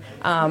Smallhorn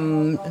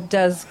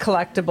does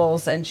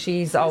collectibles, and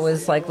she's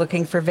always like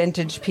looking for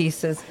vintage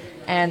pieces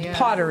and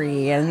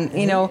pottery, and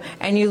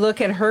and you look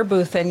at her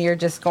booth and you're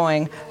just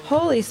going,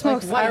 holy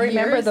smokes! what I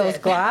remember year is those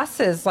it?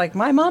 glasses. Like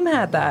my mom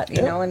had that,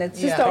 and it's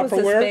just always this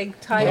Tupperware. big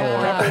type.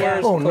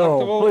 Tupperware's Oh, no,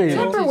 collectible. please.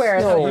 Tupperware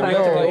is No,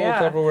 collectible, no. yeah.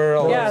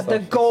 Tupperware, all Yeah, that the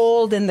stuff.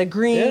 gold and the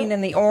green Yeah.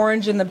 and the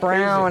orange and the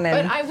brown But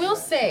and I will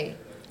say,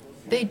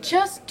 they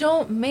just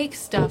don't make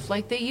stuff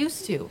like they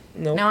used to.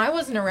 No. Now, I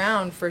wasn't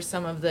around for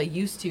some of the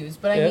used tos,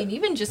 but I Yeah. mean,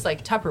 even just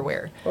like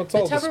Tupperware. Well, it's the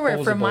all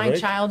Tupperware from my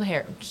disposable,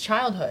 right?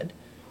 childhood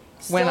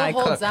still When I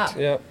holds cooked. up.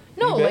 Yeah.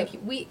 No, You like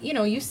bet.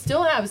 you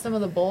still have some of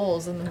the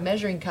bowls and the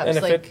measuring cups. And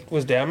if like, it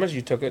was damaged,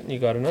 you took it and you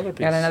got another piece.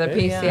 got another right?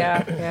 piece.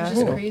 Yeah, it's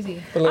just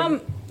crazy. But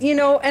like,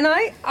 and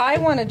I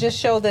want to just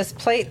show this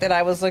plate that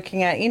I was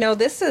looking at.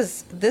 This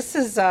is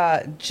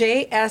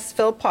J.S.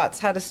 Philpotts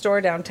had a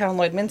store downtown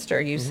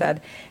Lloydminster. You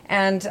said,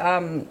 and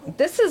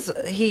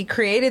he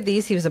created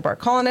these. He was a bar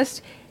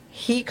colonist.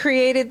 He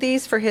created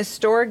these for his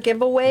store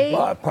giveaway.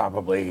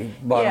 Probably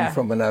bought Yeah. them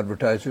from an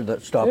advertiser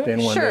that stopped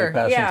in one Sure, day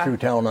passing yeah. through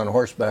town on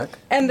horseback.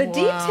 And the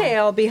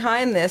detail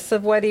behind this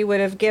of what he would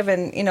have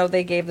given,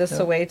 they gave this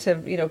away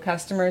to,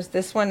 customers.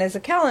 This one is a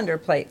calendar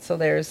plate. So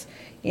there's,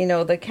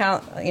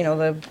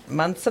 the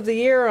months of the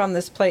year on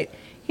this plate.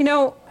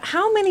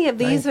 How many of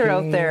these are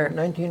out there?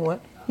 19 what?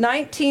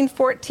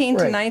 1914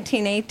 to Right.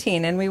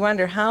 1918. And we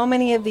wonder how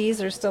many of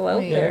these are still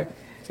out there.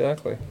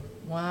 exactly.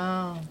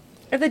 Wow.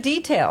 Or the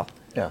detail.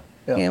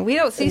 Yeah. We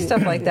don't see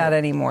stuff like that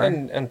anymore.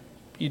 And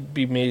you'd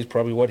be amazed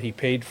probably what he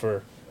paid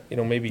for,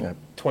 maybe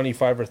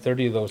 25 or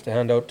 30 of those to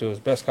hand out to his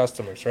best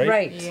customers, right?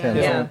 Right.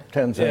 Yeah.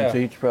 10 cents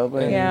Yeah. each,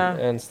 probably. And, Yeah.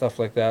 and stuff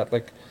like that.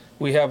 Like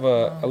we have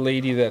a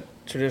lady that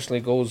traditionally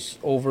goes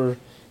over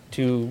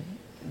to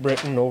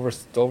Britain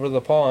over the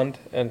pond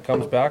and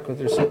comes back with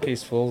her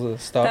suitcase full of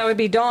stuff. That would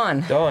be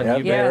Dawn. Dawn,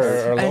 you Yes,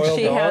 bet. Our and loyal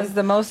she Dawn. has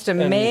the most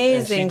And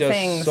amazing she does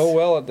things. so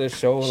well at this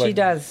show. She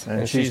does.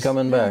 And she's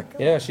coming back.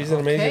 Yeah, she's an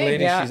amazing Okay.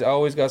 lady. Yeah. She's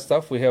always got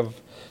stuff. We have,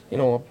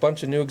 a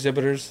bunch of new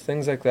exhibitors,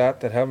 things like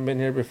that haven't been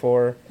here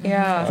before.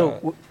 Yeah.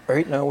 So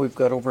right now we've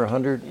got over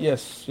 100.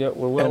 Yes, yeah,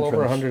 we're well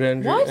over Entrance.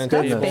 100 What? and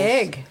That's tables.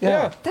 big.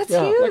 Yeah. That's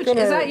Yeah. huge. Like on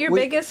Is our- that your we-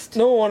 biggest?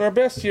 No, on our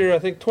best year, I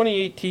think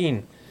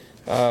 2018,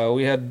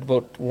 we had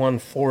about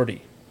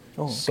 140.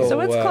 Oh, So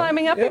it's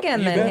climbing up again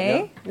you then, bet,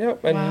 hey?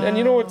 Yep, and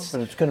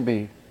but it's going to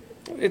be.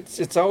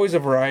 it's always a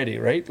variety,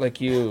 right? Like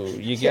you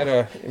get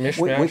a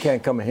mishmash. We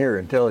can't come here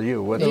and tell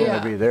you what's Yeah.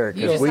 going to be there You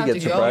because just we have get to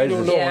go. surprises You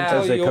don't know Yeah.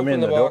 until as they you come in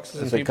open the door. boxes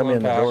and As they people come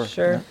in the unpack. door.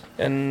 Sure.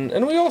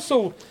 And we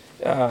also,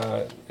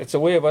 it's a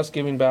way of us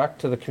giving back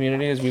to the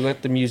community as we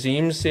let the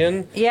museums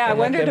in. Yeah, I and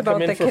let wondered them come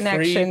about in the for free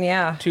connection,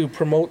 yeah. To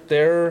promote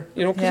their,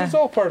 because Yeah. it's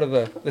all part of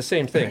the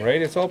same thing,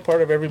 right? It's all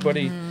part of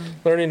everybody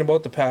learning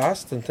about the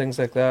past and things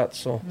like that.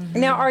 So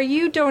Now, are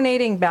you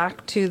donating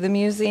back to the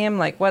museum?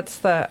 Like,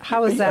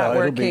 how is that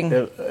working?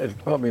 It's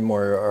probably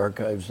more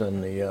archives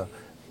than the.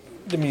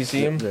 the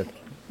museum.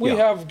 We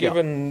Yeah, have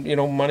given,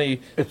 money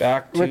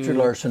back to Richard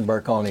Larson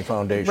Bar Colony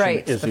Foundation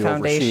Right, is the the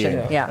foundation,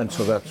 overseeing, yeah. and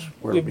so that's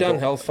where We've we done go.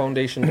 Health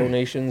Foundation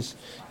donations.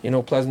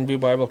 Pleasant View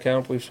Bible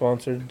Camp, we've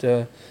sponsored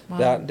that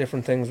and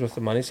different things with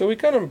the money. So we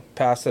kind of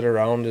pass it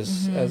around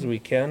as we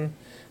can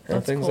and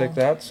That's things cool. like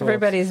that. So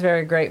Everybody's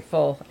very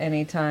grateful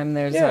anytime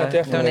there's Yeah, a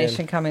definitely.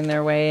 donation coming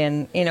their way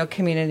and,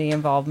 community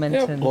involvement.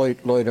 Yep. And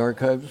Lloyd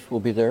Archives will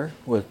be there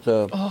with.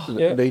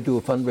 Yeah. They do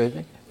a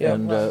fundraising, Yeah.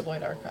 and Love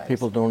Lloyd Archives.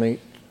 people donate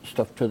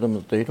stuff to them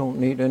that they don't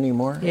need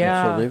anymore. and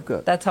Yeah, so they've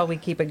got. that's how we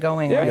keep it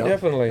going, Yeah, right?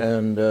 definitely.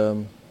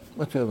 And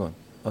what's the other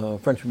one?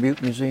 French and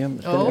Butte Museum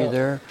is going to be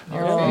there. Oh,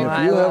 And if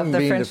I you love haven't the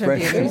been French to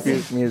and French Butte and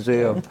Butte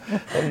Museum,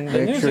 And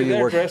make usually sure you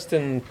they're work. dressed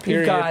in period.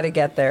 You've got to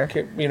get there.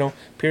 You know,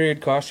 period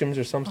costumes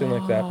or something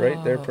like that,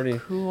 right? They're pretty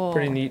cool.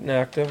 pretty neat and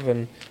active,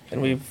 and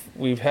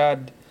we've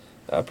had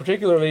a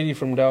particular lady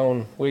from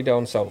way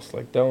down south,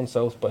 like down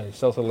south by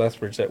south of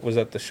Lethbridge, that was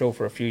at the show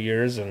for a few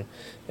years, and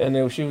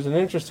she was an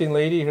interesting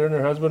lady, her and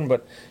her husband,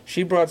 but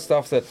she brought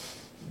stuff that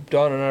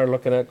Don and I are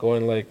looking at,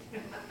 going like,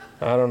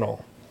 I don't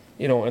know,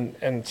 you know,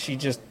 and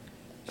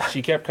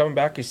she kept coming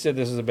back. She said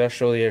this is the best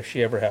show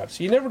she ever had.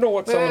 So you never know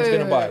what someone's going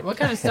to buy. What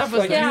kind of stuff was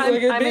Like, that?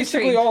 it's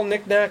basically all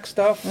knick-knack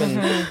stuff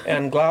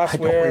and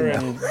glassware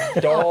and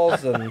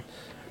dolls and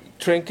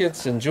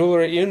trinkets and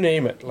jewelry, you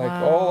name it.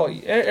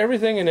 Like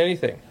everything and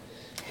anything.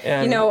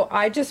 And You know,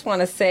 I just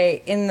want to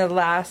say, in the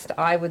last,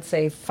 I would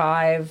say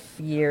 5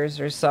 years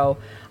or so,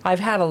 I've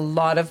had a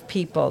lot of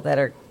people that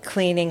are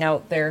cleaning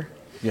out their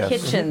Yes.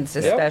 kitchens,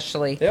 Yep.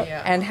 especially, Yep.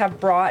 Yeah. and have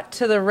brought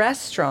to the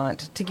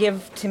restaurant to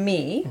give to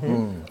me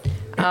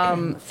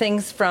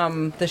things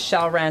from the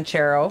Shell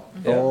Ranchero.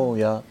 Oh,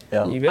 yeah.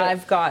 You bet.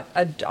 I've got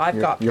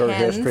Your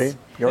pens. history.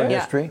 Your Yeah,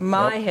 history.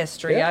 my Yep.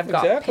 history. Yeah, I've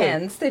got exactly.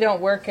 pens. They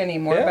don't work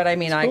anymore, Yeah, but I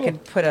mean, it's I cool.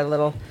 could put a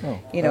little,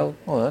 you know.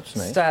 Oh, that's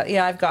nice.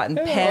 Yeah, I've gotten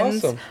Yeah,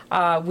 pens.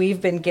 awesome.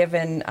 We've been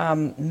given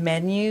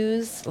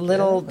menus,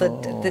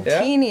 the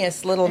Yeah.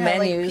 teeniest little Yeah, like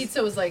menus.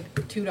 pizza was like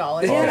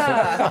 $2.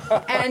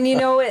 Yeah, and you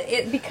know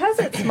it because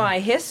it's my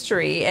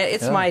history.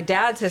 It's Yeah. my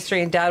dad's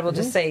history, and Dad will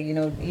just say, you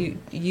know,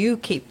 you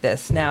keep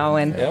this now,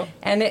 and Yeah.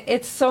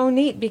 it's so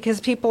neat because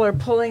people are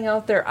pulling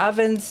out their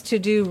ovens to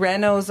do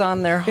renos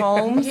on their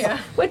homes, Yeah.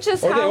 which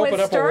is Or they how open it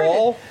up started. a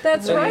wall.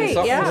 That's and right.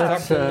 something's Yeah.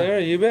 tucked in there.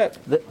 You bet.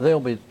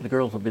 The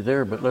girls will be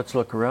there, but let's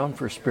look around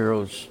for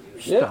Spiro's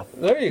Yeah, stuff.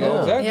 there you go.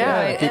 Yeah. Exactly.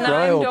 Yeah, Keep and your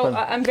eye open.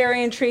 I'm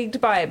very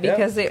intrigued by it Yeah.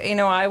 because you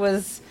know I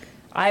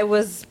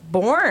was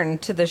born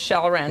to the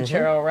Shell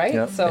Ranchero, right?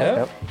 Yep. So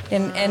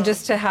Yep. and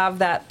just to have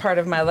that part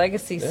of my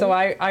legacy. So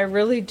I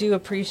really do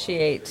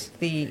appreciate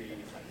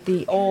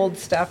the old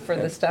stuff or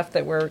the stuff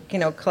that we're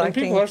And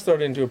collecting. people are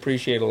starting to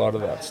appreciate a lot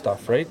of that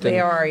stuff, right? They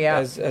And are, yeah.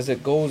 As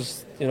it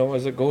goes,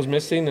 as it goes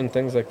missing and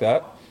things like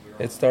that,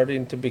 it's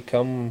starting to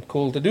become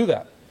cool to do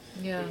that.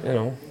 Yeah.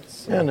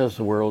 And as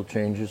the world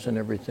changes and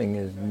everything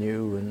is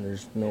new and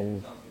there's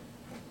no,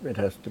 it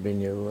has to be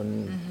new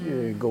and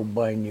you go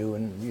buy new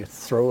and you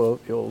throw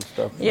out the old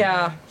stuff.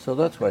 Yeah. So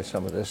that's why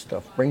some of this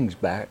stuff brings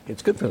back,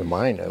 it's good for the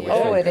mind, I would Yeah.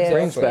 say. Oh, it is,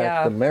 brings back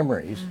yeah. the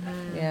memories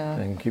Yeah.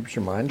 and keeps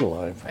your mind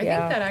alive. I Yeah.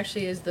 think that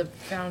actually is the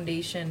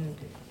foundation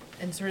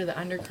and sort of the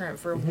undercurrent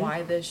for Mm-hmm.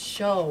 why this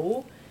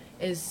show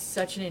is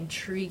such an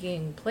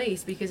intriguing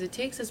place, because it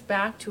takes us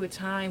back to a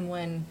time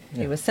when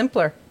It was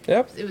simpler.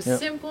 Yep. it was Yep,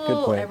 good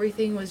simple, point.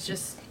 everything was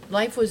just,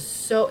 life was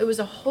so, it was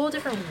a whole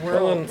different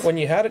Well, world. when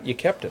you had it, you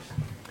kept it.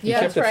 You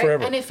Yeah, kept that's it right.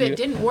 forever. And if it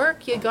didn't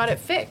work, you got it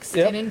fixed.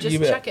 Yep, and then you just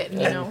bet. check it,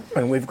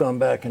 And we've gone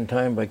back in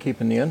time by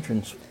keeping the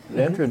entrance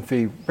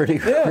fee pretty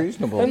Yeah.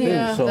 reasonable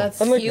Yeah, too. So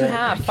that's- Unlike You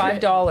have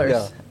 $5,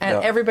 Yeah,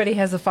 and yeah. everybody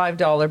has a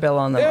 $5 bill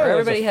on them. Yeah, or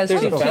everybody has there's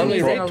two a family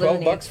pennies rate, and a 12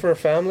 loonie. bucks for a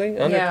family.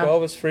 Under Yeah.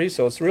 12 is free,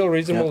 so it's real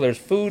reasonable. Yeah. There's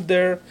food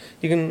there.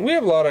 We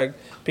have a lot of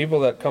people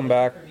that come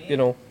back,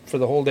 for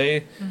the whole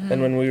day.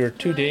 And when we were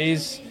 2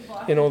 days,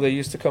 they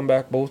used to come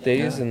back both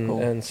days Yeah, cool.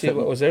 and see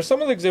what was there.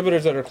 Some of the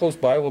exhibitors that are close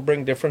by will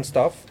bring different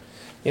stuff,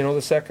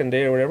 the second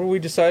day or whatever. We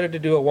decided to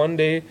do a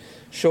one-day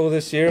show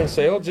this year in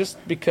Sale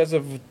just because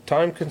of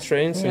time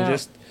constraints and Yeah.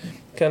 just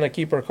kind of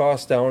keep our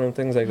costs down and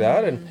things like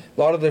that. And a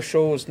lot of the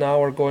shows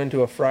now are going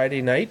to a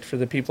Friday night for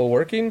the people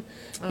working,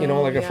 like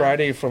a yeah.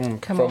 Friday from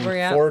over,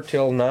 yeah. 4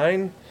 till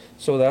 9.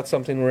 So that's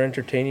something we're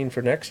entertaining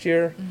for next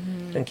year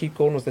and keep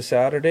going with the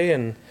Saturday.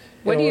 And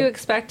What are you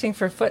expecting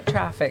for foot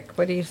traffic?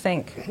 What do you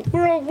think?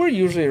 we're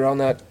usually around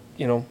that,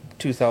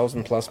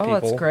 2,000 plus people. Oh,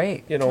 that's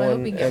great. I I hope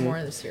we get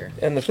more this year.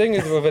 And the thing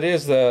of it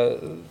is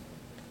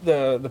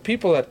the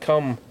people that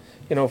come,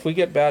 if we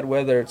get bad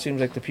weather, it seems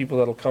like the people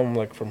that'll come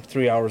like from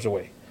 3 hours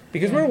away.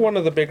 Because we're one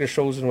of the bigger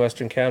shows in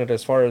Western Canada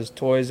as far as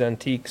toys,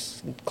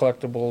 antiques,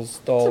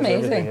 collectibles, dolls,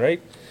 amazing. everything,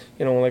 right?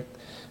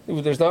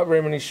 There's not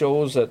very many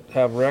shows that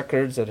have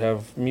records, that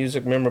have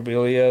music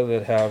memorabilia,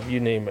 that have you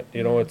name it.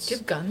 It's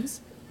Give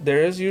guns.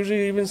 there is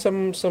usually even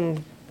some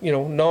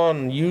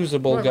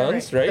non-usable Right,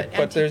 guns, right. right? But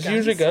But there's antique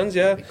usually guns? guns,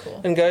 yeah. That'd be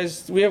cool. And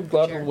guys, we have a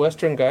lot Sure. of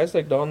Western guys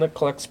like Don that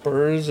collect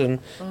spurs and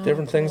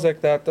different things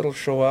like that that'll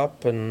show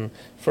up, and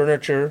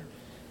furniture.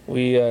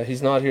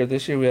 He's not here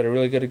this year. We had a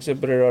really good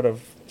exhibitor out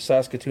of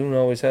Saskatoon.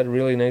 Always had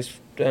really nice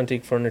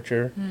antique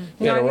furniture.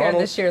 We had Not a here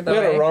Ronald, this year, though, we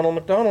had eh? a Ronald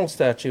McDonald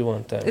statue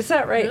one time. Is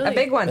that right? A Really?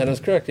 big one. That is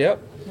correct. Yep.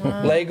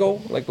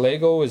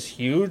 Lego is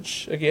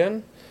huge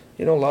again.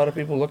 A lot of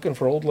people looking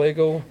for old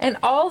Lego. And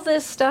all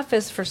this stuff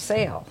is for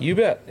sale. You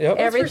bet. Yep.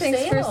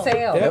 Everything's for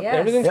sale. Yep, Yes.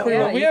 everything's pretty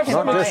much- we have you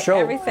some- can Not buy this show.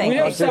 everything We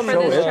have except some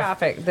for this show,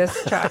 traffic.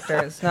 This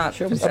tractor is not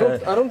for I sale.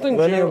 don't think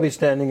Lenny will Gerald, be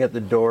standing at the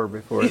door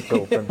before it's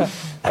open.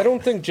 I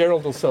don't think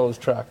Gerald will sell his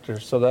tractor.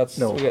 So that's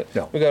No, we got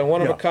no. a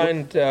one of Yeah. a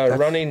kind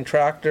running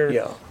tractor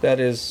Yeah. that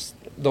is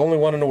the only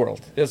one in the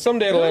world.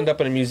 Someday it'll end up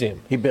in a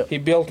museum. He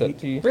built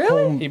it. He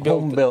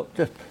built built.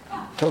 Just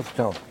toast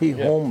town. He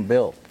home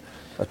built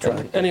a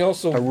tractor. And he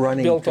also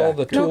built all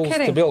the tools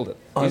to build it.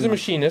 He's a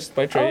machinist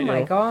by trade. Oh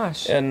my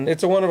gosh! And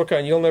it's a one of a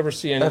kind. You'll never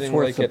see anything That's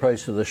worth like the it.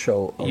 price of the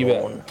show You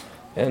alone. bet.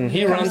 And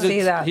he Come runs see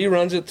it. that. He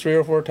runs it 3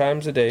 or 4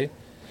 times a day.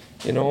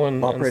 You know,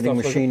 and Operating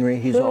stuff machinery.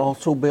 Like, He's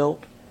also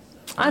built.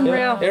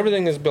 Unreal.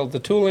 Everything is built. The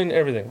tooling,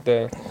 everything.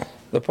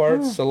 The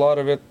parts, a lot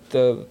of it.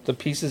 The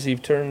pieces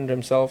he've turned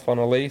himself on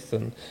a lathe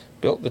and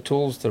built the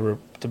tools to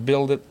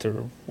build it,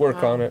 to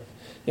work on it.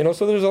 You know,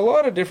 so there's a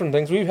lot of different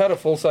things. We've had a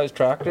full-size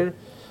tractor.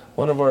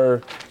 One of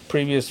our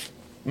previous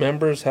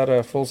members had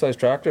a full-size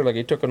tractor. Like,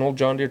 he took an old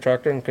John Deere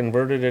tractor and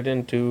converted it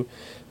into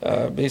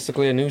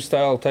basically a new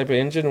style type of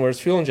engine where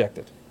it's fuel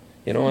injected.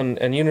 You know, and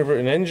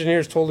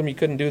engineers told him he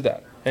couldn't do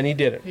that, and he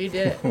did it. He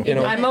did it. You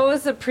know, I'm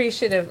always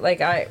appreciative.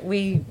 Like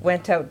we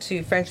went out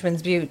to Frenchman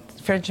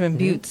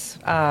Butte's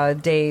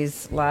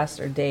days last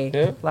year.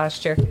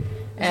 This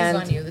And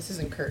is on you. This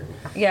isn't Kurt.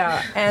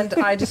 yeah, and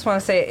I just want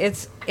to say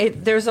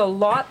there's a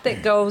lot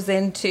that goes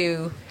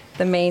into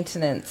the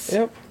maintenance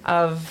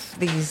of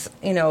these,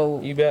 you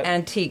know,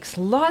 antiques.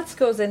 Lots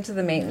goes into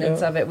the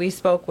maintenance of it. We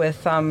spoke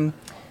with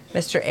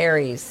Mr.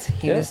 Aries.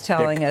 He was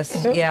telling us,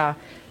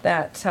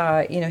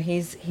 that you know,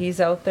 he's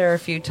out there a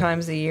few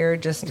times a year,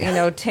 just, you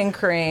know,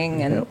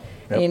 tinkering and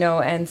you know,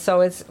 and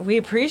so I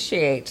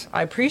appreciate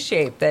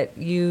that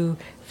you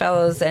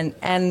fellows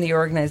and the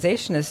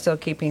organization is still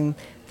keeping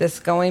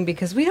this going,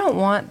 because we don't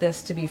want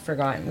this to be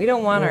forgotten. We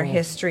don't want our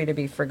history to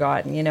be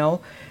forgotten. You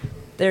know,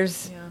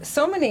 there's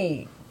so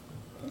many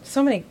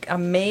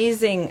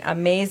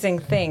amazing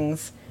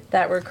things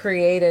that were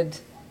created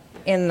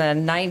in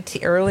the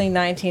early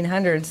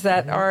 1900s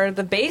that are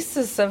the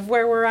basis of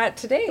where we're at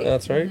today.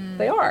 That's right.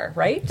 They are,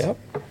 right? Yep.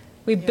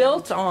 We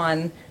built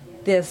on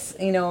this,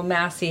 you know,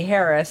 Massey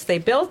Harris. They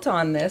built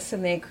on this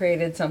and they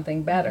created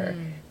something better.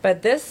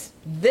 But this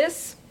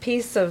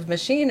piece of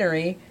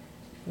machinery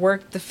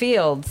worked the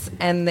fields,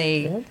 and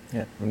they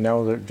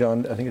Now that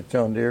I think it's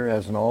John Deere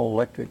has an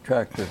all-electric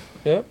tractor.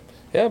 Yeah.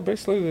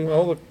 Basically,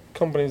 all the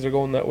companies are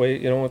going that way.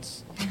 You know,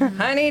 it's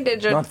honey,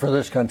 did you Not for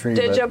this country.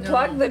 did but you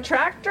plug the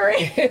tractor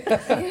in?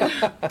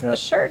 Yeah.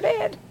 Sure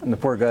did. And the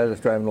poor guy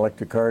that's driving an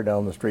electric car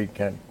down the street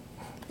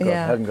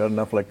hasn't got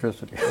enough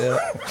electricity.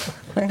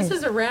 This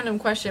is a random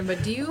question,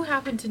 but do you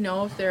happen to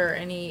know if there are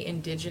any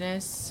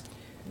indigenous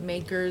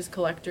makers,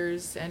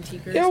 collectors,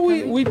 antiquers? Yeah,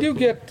 we do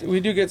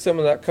get some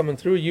of that coming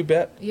through. You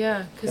bet.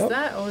 Yeah, because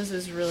that always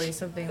is really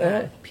something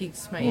that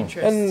piques my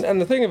interest. And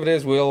the thing of it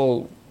is,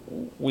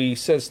 we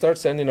start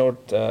sending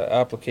out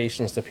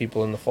applications to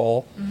people in the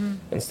fall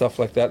and stuff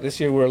like that. This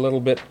year we're a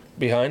little bit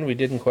behind. We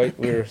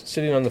were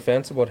sitting on the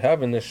fence about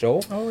having this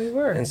show. Oh, we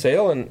were. And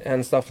sale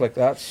and stuff like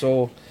that.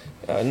 So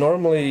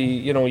normally,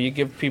 you know, you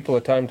give people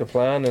a time to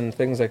plan and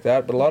things like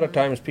that. But a lot of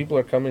times people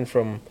are coming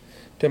from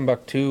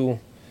Timbuktu.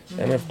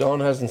 And if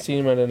Dawn hasn't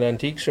seen them at an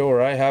antique show,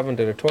 or I haven't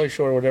at a toy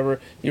show or whatever,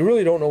 you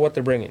really don't know what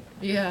they're bringing.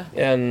 Yeah.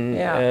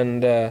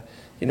 And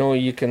you know,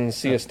 you can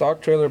see a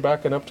stock trailer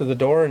backing up to the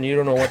door, and you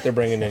don't know what they're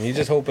bringing in. You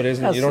just hope it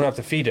isn't. You don't have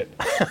to feed it.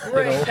 You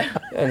know,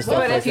 and stuff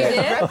like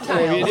that.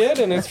 If you did,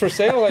 and it's for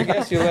sale, I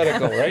guess you let it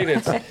go, right?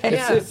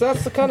 It's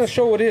that's the kind of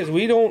show it is.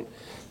 We don't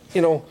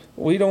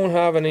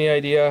have any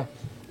idea.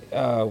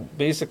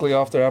 Basically,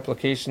 off their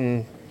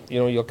application, you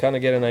know, you'll kind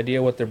of get an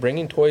idea what they're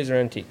bringing, toys or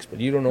antiques, but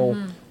you don't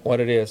know what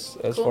it is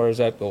as far as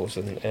that goes.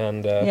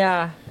 And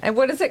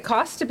what does it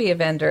cost to be a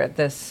vendor at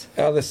this?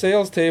 The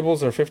sales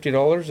tables are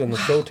 $50 and the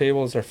show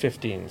tables are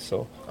 $15.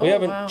 So we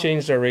haven't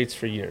changed our rates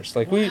for years.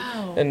 Like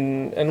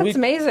and That's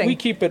amazing. We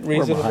keep it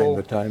reasonable. We're behind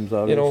the times,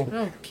 obviously. You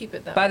know, No, keep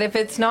it that. But if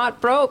it's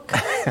not broke,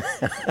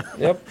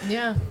 yep.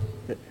 Yeah.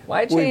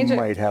 Why change we it?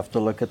 might have to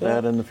look at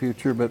that in the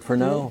future, but for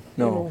now,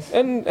 no.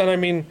 And I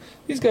mean,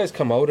 these guys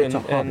come out and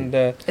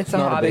it's a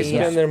hobby. They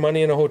spend their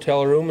money in a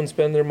hotel room and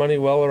spend their money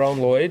well around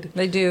Lloyd.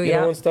 They do, you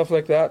know, and stuff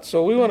like that.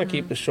 So we want to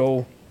keep the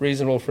show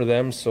reasonable for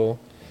them, so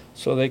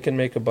they can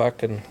make a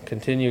buck and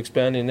continue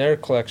expanding their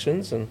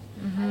collections. And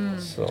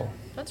so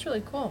that's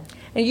really cool.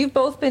 And you've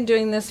both been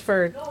doing this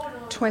for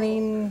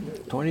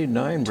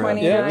 29, Brad.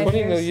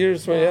 20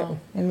 years. Yeah.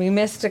 And we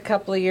missed a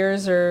couple of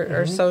years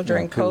or so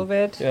during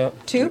COVID. Yeah.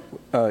 2?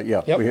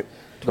 Yeah. Yep.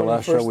 The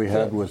last show we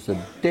had was the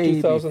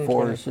day 2020.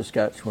 before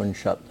Saskatchewan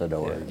shut the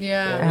doors.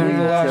 Yeah. We were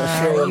the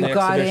last show in the you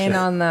got exhibition. in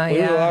on the,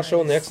 We were the last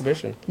show in the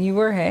exhibition. You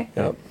were, hey?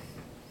 Yep.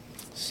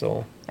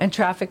 So. And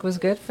traffic was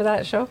good for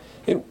that show?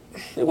 It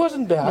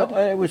wasn't bad. No,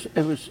 it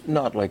was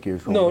not like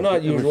usual. No, not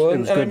It was usual.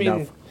 good I mean,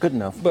 enough. Good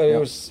enough. But it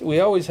was. We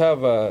always have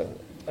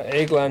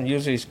Eggland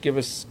usually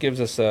gives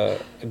us a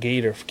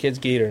gator, kids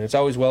gator, and it's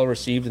always well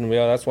received. And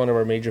that's one of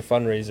our major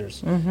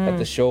fundraisers at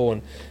the show.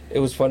 And it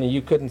was funny.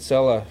 You couldn't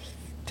sell a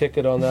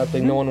ticket on that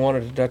thing. No one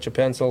wanted to touch a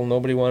pencil.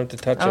 Nobody wanted to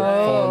touch a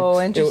phone. Oh,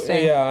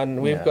 interesting.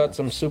 And we've got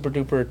some super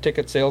duper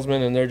ticket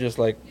salesmen, and they're just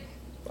like,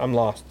 I'm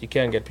lost. You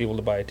can't get people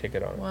to buy a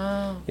ticket on it.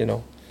 Wow. You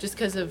know. just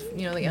because of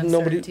the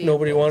uncertainty.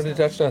 Nobody wanted to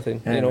touch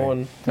nothing, Anyway,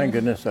 and thank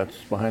goodness that's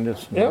behind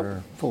us. And Yep.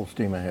 we're full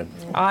steam ahead.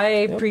 I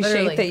appreciate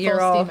Literally, that you're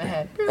full all. steam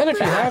ahead.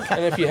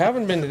 and if you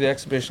haven't been to the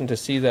exhibition to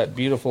see that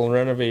beautiful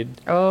renovated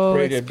Oh, it's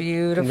rated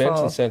beautiful.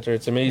 convention center,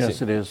 it's amazing.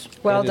 Yes, it is.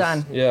 Well It is-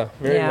 done. Yeah,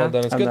 very Yeah. well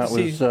done. It's And good that to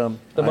see was,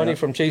 the money I-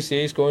 from Chase the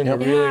Ace going Yep.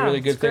 to really, Yeah, really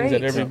good it's things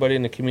that great. everybody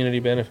in the community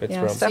benefits Yeah,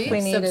 from. stuff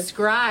we needed.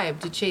 Subscribe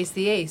to Chase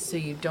the Ace so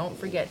you don't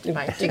forget to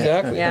buy tickets.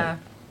 Exactly. Yeah.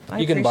 I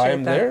You can buy appreciate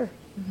them that. there.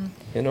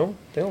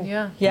 They'll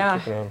Yeah. Yeah,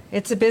 keep it on.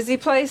 it's a busy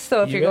place,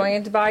 though. If You you're bet. going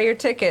in to buy your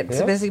ticket, it's a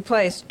Yeah. busy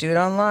place. Do it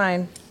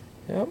online.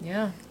 Yep.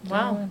 Yeah.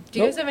 Wow. Do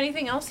you guys have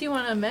anything else you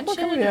want to mention?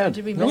 can we Or add?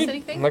 did we No. miss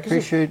anything? Like I said,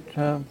 Appreciate.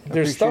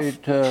 there's stuff.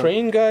 appreciate,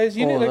 Train guys.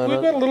 We've got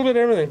a little bit of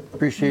everything.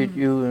 Appreciate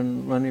you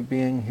and Lenny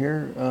being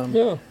here.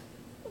 Yeah.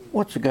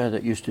 What's the guy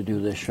that used to do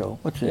this show?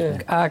 What's his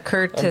name?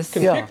 Curtis. I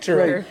can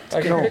picture.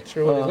 I can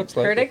picture what he looks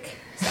like. Curtic.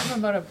 Something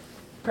about a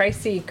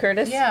Pricey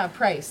Curtis. yeah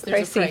price.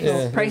 There's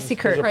Pricey. a price. Pricey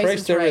Kurt. There's a Price price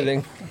is to right.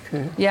 everything.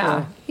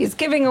 Yeah, he's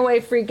giving away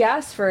free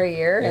gas for a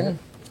year, and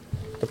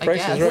The price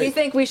guess. is right. we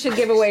think we should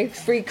give away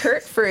free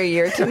Kurt for a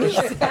year to me.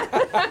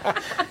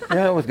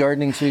 Yeah, with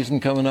gardening season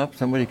coming up,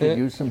 somebody could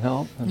use some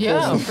help.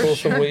 Yeah, for Pull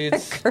some sure.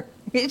 weeds.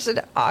 We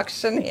should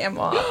auction him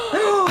off.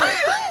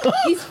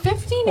 He's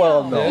 50 now.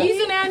 Well, no.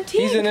 He's an antique.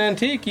 He's an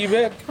antique, you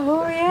bet.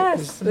 Oh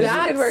yes, this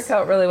That's could work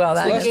out really well.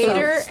 That Less could-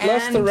 Gator to,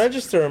 less to and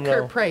register him now.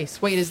 Kurt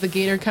Price. Wait, is the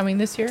Gator coming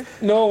this year?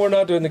 No, we're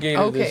not doing the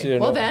Gator this Okay. year.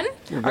 Well no.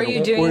 then, Are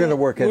you doing? We're going to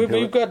work into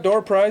We've it. got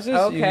door prizes.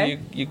 Okay.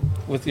 You,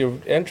 with your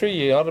entry,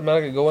 you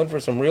automatically go in for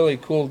some really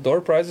cool door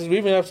prizes. We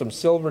even have some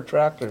silver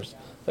tractors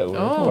that were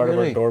Oh, part of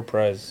really? our door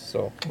prize.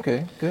 So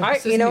Okay, good. I,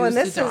 This is you know, and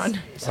news this to is John.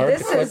 hard to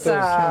this collect is those.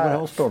 What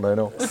else don't I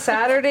know?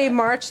 Saturday,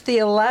 March the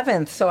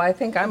 11th. So I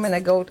think I'm going to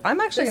go. I'm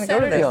actually going to go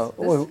to this. Yeah,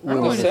 we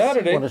going want to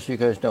Saturday. to see you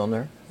guys down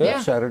there. Yeah.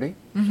 Saturday.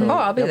 Oh,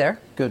 I'll be there.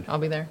 Good, I'll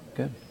be there.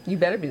 good. You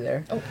better be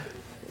there.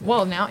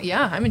 Well, now,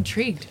 yeah, I'm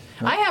intrigued.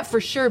 I have for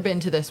sure been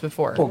to this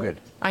before. Oh, good.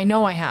 I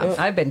know I have.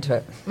 I've been to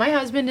it. My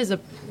husband is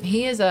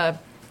a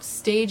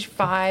stage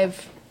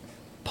 5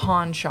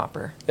 pawn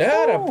shopper.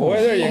 yeah, boy,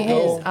 there He you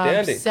go, is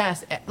dandy.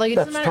 obsessed. Like it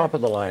That's doesn't matter. top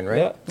of the line, right?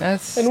 Yeah.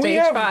 That's And we stage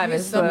have- 5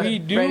 is We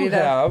do ready to.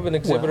 have an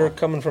exhibitor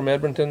coming from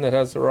Edmonton that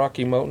has the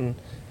Rocky Mountain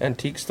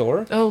Antique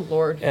Store. Oh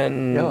Lord.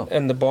 And Yeah.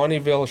 and the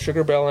Bonneville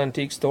Sugar Bell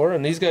Antique Store,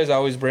 and these guys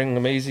always bring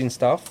amazing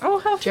stuff. Oh,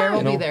 how Jared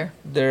fun! will be there.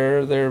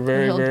 They're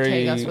very He'll tag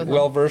very us with them.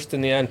 well versed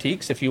in the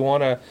antiques. If you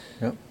want to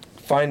Yep.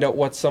 find out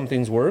what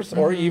something's worth,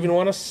 or Mm-hmm. you even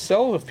want to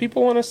sell, if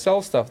people want to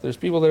sell stuff, there's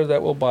people there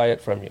that will buy it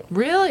from you.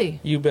 Really?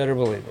 You better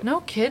believe it.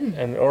 No kidding.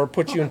 And or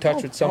put you in touch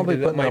with I'll somebody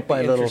be that putting might up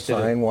my be little interested.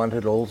 sign,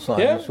 wanted old signs,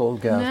 Yeah.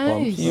 old gas Nice.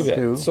 pumps You bet.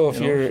 too. So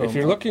if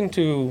you're looking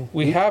to,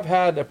 we have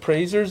had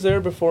appraisers there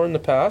before in the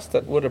past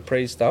that would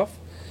appraise stuff.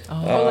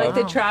 Oh, like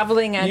the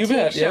traveling You antique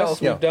bet. show.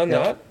 Yes, we've done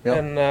that.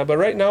 And but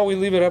right now we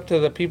leave it up to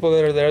the people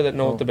that are there that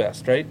know it the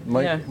best, right?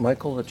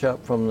 Michael, the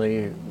chap from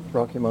the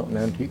Rocky Mountain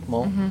Antique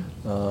Mall,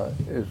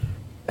 Mm-hmm. is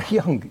a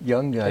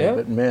young guy, Yeah.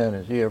 but man,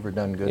 has he ever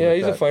done good. Yeah, with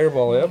he's a that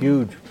fireball, yeah.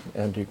 Huge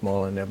antique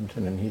mall in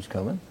Edmonton, and he's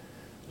coming.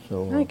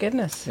 So, My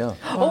goodness. yeah.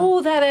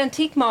 Oh, that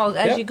antique mall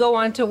as Yep. you go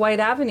onto White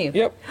Avenue.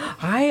 Yep.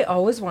 I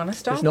always want to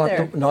stop It's not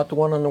there. not the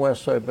one on the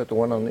west side, but the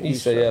one on the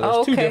east side. side, yeah, there's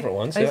Oh, two okay. different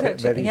ones, I yeah.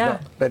 thought- yeah.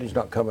 Betty's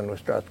not coming with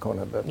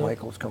Strathcona, but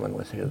Michael's coming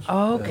with his.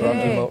 Okay.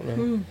 Rocky Mountain.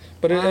 Hmm.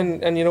 But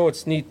and you know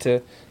it's neat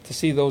to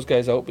see those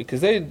guys out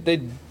because they they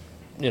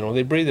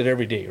breathe it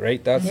every day,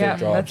 right? That's Yeah, their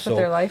job. that's what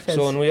their life is.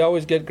 So and we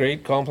always get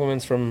great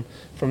compliments from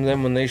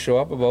them when they show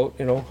up about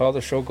how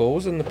the show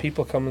goes and the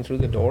people coming through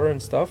the door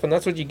and stuff, and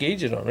that's what you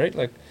gauge it on, right?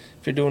 Like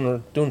if you're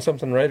doing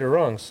something right or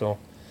wrong. So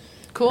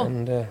cool,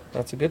 and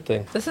that's a good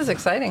thing. This is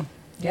exciting.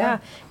 Yeah.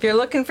 If you're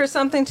looking for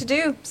something to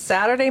do,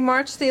 Saturday,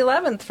 March the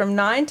 11th from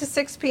 9 to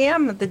 6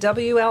 p.m. at the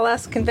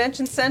WLS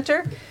Convention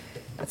Center.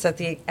 That's at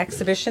the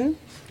exhibition,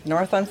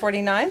 north on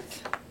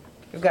 49th.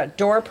 We've got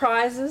door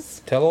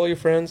prizes. Tell all your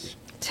friends.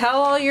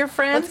 Tell all your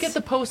friends. Let's get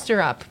the poster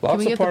up. Lots Can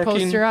we of get parking. the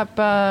poster up?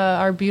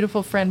 Our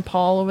beautiful friend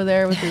Paul over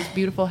there with his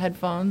beautiful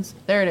headphones.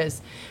 There it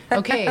is.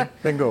 Okay.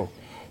 Bingo.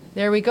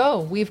 There we go.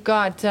 We've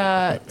got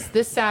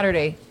this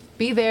Saturday.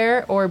 Be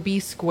there or be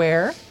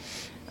square.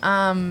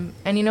 And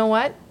you know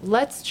what?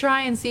 Let's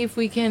try and see if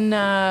we can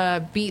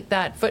beat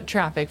that foot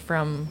traffic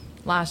from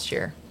last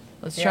year.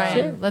 Let's try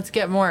Yeah. and let's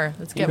get more.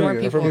 Let's get more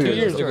people. From to 2 the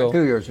years store. ago.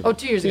 2 years ago. Oh,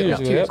 2 years ago.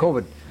 2 years ago,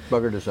 COVID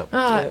buggered us up.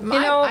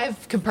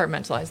 I've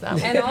compartmentalized that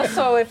one. And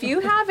also, if you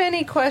have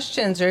any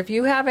questions or if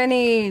you have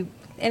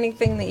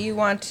anything that you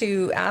want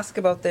to ask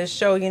about this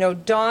show,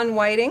 Don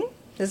Whiting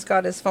has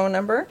got his phone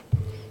number,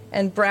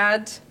 and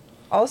Brad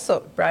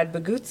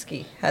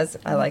Bogutsky has.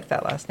 I like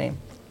that last name.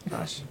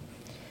 Gosh.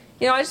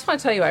 I just want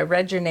to tell you, I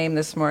read your name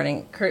this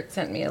morning. Curtis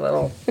sent me a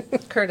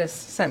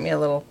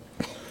little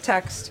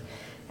text,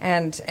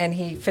 and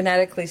he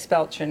phonetically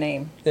spelt your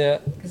name Yeah.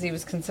 because he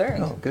was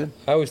concerned. Oh, good.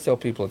 I always tell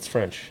people it's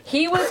French.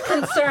 He was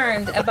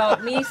concerned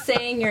about me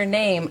saying your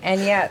name,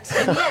 and yet,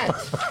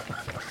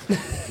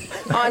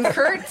 on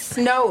Kurt's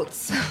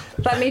notes,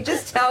 let me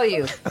just tell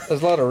you,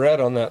 There's a lot of red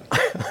on that.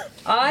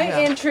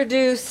 I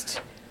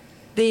introduced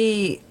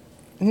the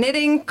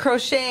knitting,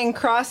 crocheting,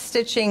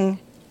 cross-stitching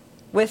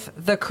with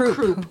the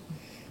Croup.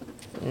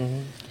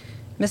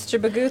 Mr.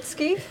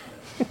 Bogutsky?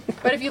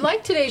 But if you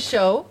like today's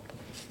show,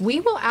 we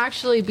will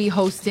actually be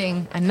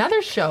hosting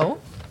another show,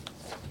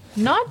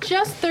 not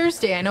just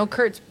Thursday. I know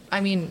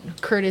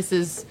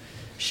Curtis's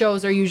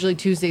shows are usually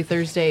Tuesday,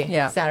 Thursday,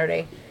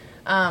 Saturday.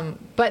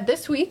 But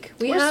this week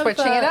we're have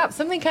switching it up.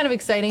 Something kind of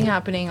exciting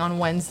happening on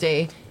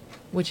Wednesday,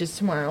 which is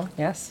tomorrow.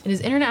 Yes. It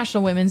is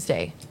International Women's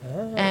Day.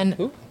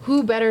 And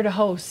who better to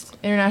host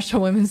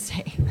International Women's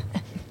Day?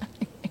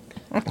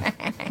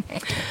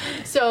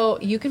 So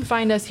you can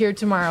find us here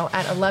tomorrow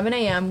at 11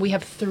 a.m. We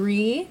have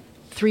three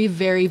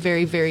very,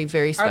 very, very,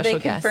 very special Are they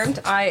guests.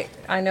 confirmed?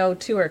 I know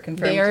 2 are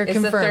confirmed. They are Is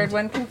confirmed. the third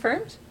one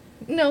confirmed?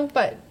 No,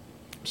 but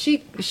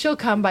she'll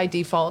come by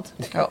default.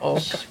 Uh-oh.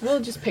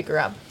 We'll just pick her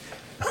up.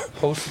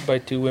 Hosted by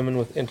 2 women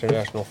with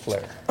international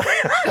flair.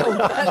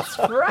 That's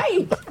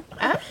right.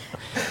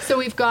 So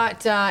we've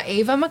got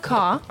Ava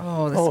McCaw.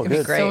 Oh, this is going to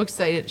be great. So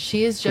excited.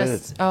 She is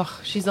just,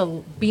 she's a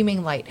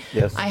beaming light.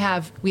 Yes.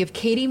 We have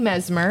Katie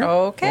Mesmer.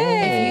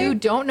 Okay. If you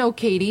don't know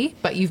Katie,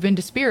 but you've been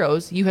to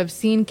Spiro's, you have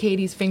seen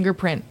Katie's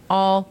fingerprint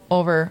all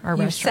over our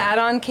You've restaurant. sat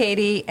on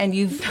Katie and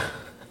you've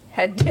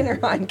had dinner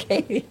on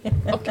Katie.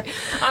 Okay.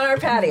 On our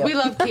patio. We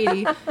love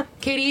Katie.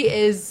 Katie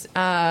is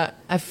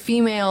a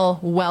female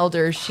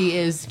welder. She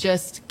is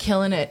just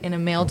killing it in a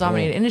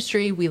male-dominated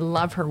industry. We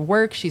love her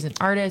work. She's an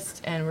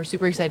artist, and we're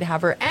super excited to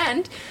have her.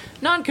 And,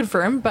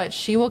 non-confirmed, but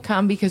she will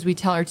come because we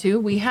tell her to.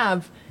 We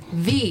have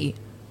the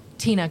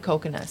Tina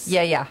Kokonas.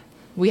 Yeah.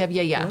 We have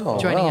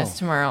joining us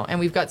tomorrow. And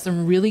we've got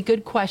some really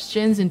good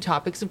questions and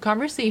topics of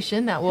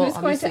conversation that will Who's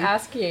going to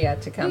ask Yaya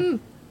to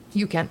come?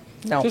 You can.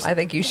 No, I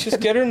think you should.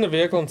 Just get her in the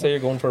vehicle and say you're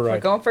going for a ride. We're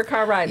going for a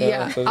car ride.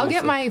 Yeah, I'll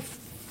get my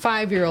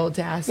 5-year-old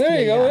to ask There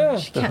you go, yeah.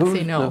 She can't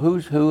say no. The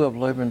who's who of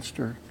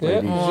Lloydminster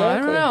ladies. Well, I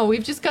don't know.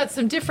 We've just got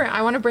some different.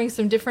 I want to bring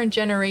some different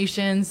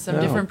generations, some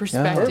different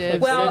perspectives.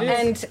 Well,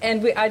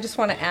 I just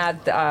want to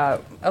add,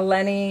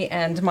 Eleni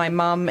and my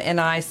mom and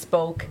I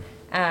spoke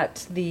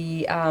at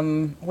the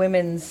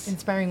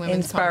Inspiring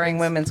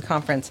Women's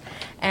Conference,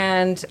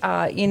 and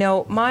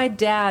my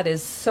dad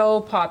is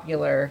so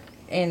popular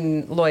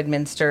in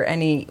Lloydminster,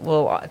 and he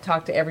will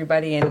talk to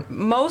everybody, and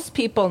most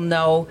people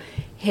know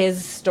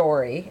his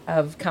story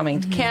of coming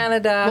to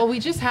Canada. Well, we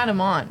just had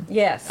him on.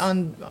 Yes.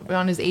 On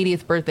his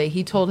 80th birthday.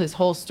 He told his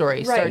whole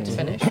story, start to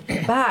finish.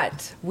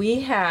 But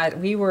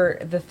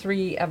the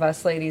 3 of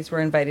us ladies were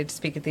invited to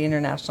speak at the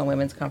International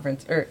Women's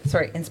Conference,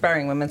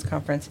 Inspiring Women's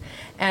Conference,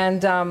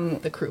 and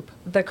the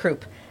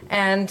Croup.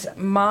 And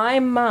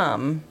my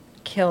mom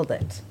killed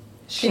it.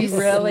 She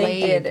really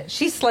did.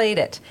 She slayed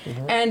it.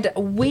 And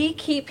we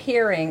keep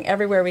hearing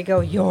everywhere we go,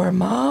 your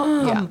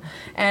mom. Yeah.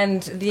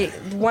 And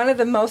one of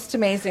the most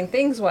amazing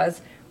things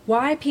was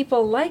why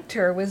people liked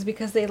her was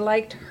because they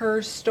liked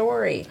her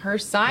story. Her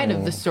side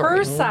of the story.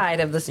 Her side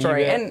of the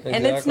story. Yeah,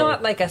 And it's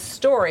not like a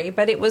story,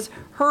 but it was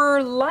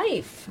her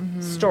life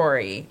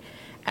story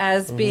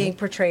as being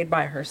portrayed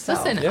by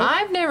herself. Listen,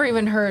 I've never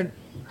even heard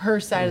her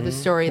side of the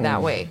story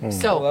that way.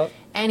 So,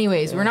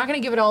 anyways, we're not going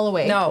to give it all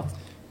away. No.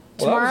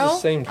 Tomorrow,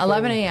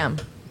 11 a.m.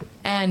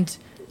 And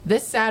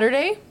this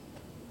Saturday,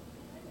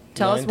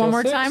 tell us one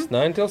more time.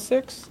 9 till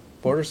 6.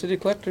 Border City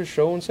Collectors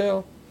Show and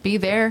Sale. Be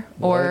there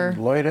or...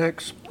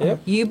 Lloydex.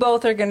 Yep. You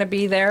both are going to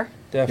be there.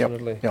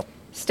 Definitely. Yep.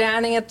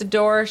 Standing at the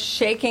door,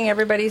 shaking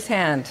everybody's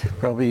hand.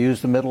 Probably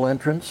use the middle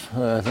entrance.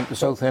 I think the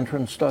south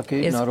entrance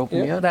stockade Is not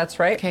open yet. That's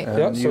right. Okay.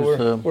 Yeah,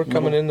 so we're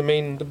coming in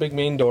the big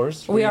main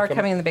doors. We are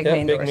coming in the big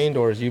main doors. big main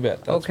doors, you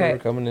bet. That's where we're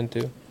coming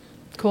into.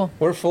 Cool.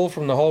 We're full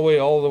from the hallway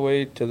all the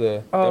way to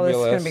the Oh, WLS this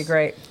is going to be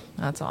great.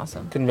 That's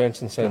awesome.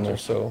 Convention Center.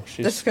 So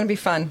This is going to be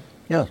fun.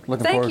 Yeah,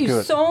 looking Thank forward to you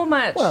it. so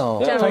much, Well,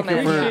 gentlemen. thank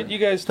you for- appreciate you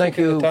guys Thank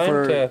taking you the time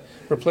for- to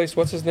replace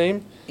what's his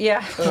name?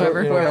 Yeah,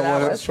 whoever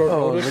that was. Short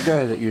notice. The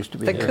guy that used to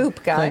be The here.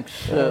 Coop guy.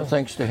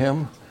 Thanks to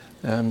him,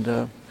 and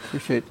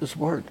appreciate the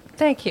support.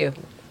 Thank you.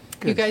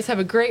 You guys have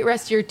a great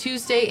rest of your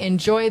Tuesday.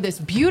 Enjoy this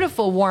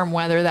beautiful warm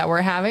weather that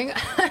we're having.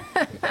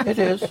 It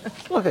is.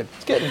 Look at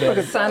It's getting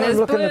better. Sun I'm is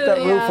looking blue. at that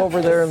roof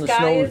over there, and the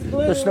Sky is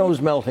blue. the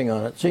snow's melting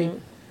on it. See.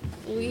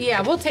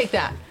 Yeah, we'll take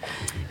that.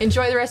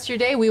 Enjoy the rest of your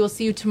day. We will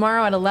see you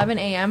tomorrow at 11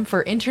 a.m.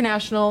 for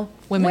International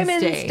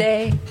Women's Day.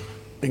 Day.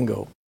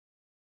 Bingo.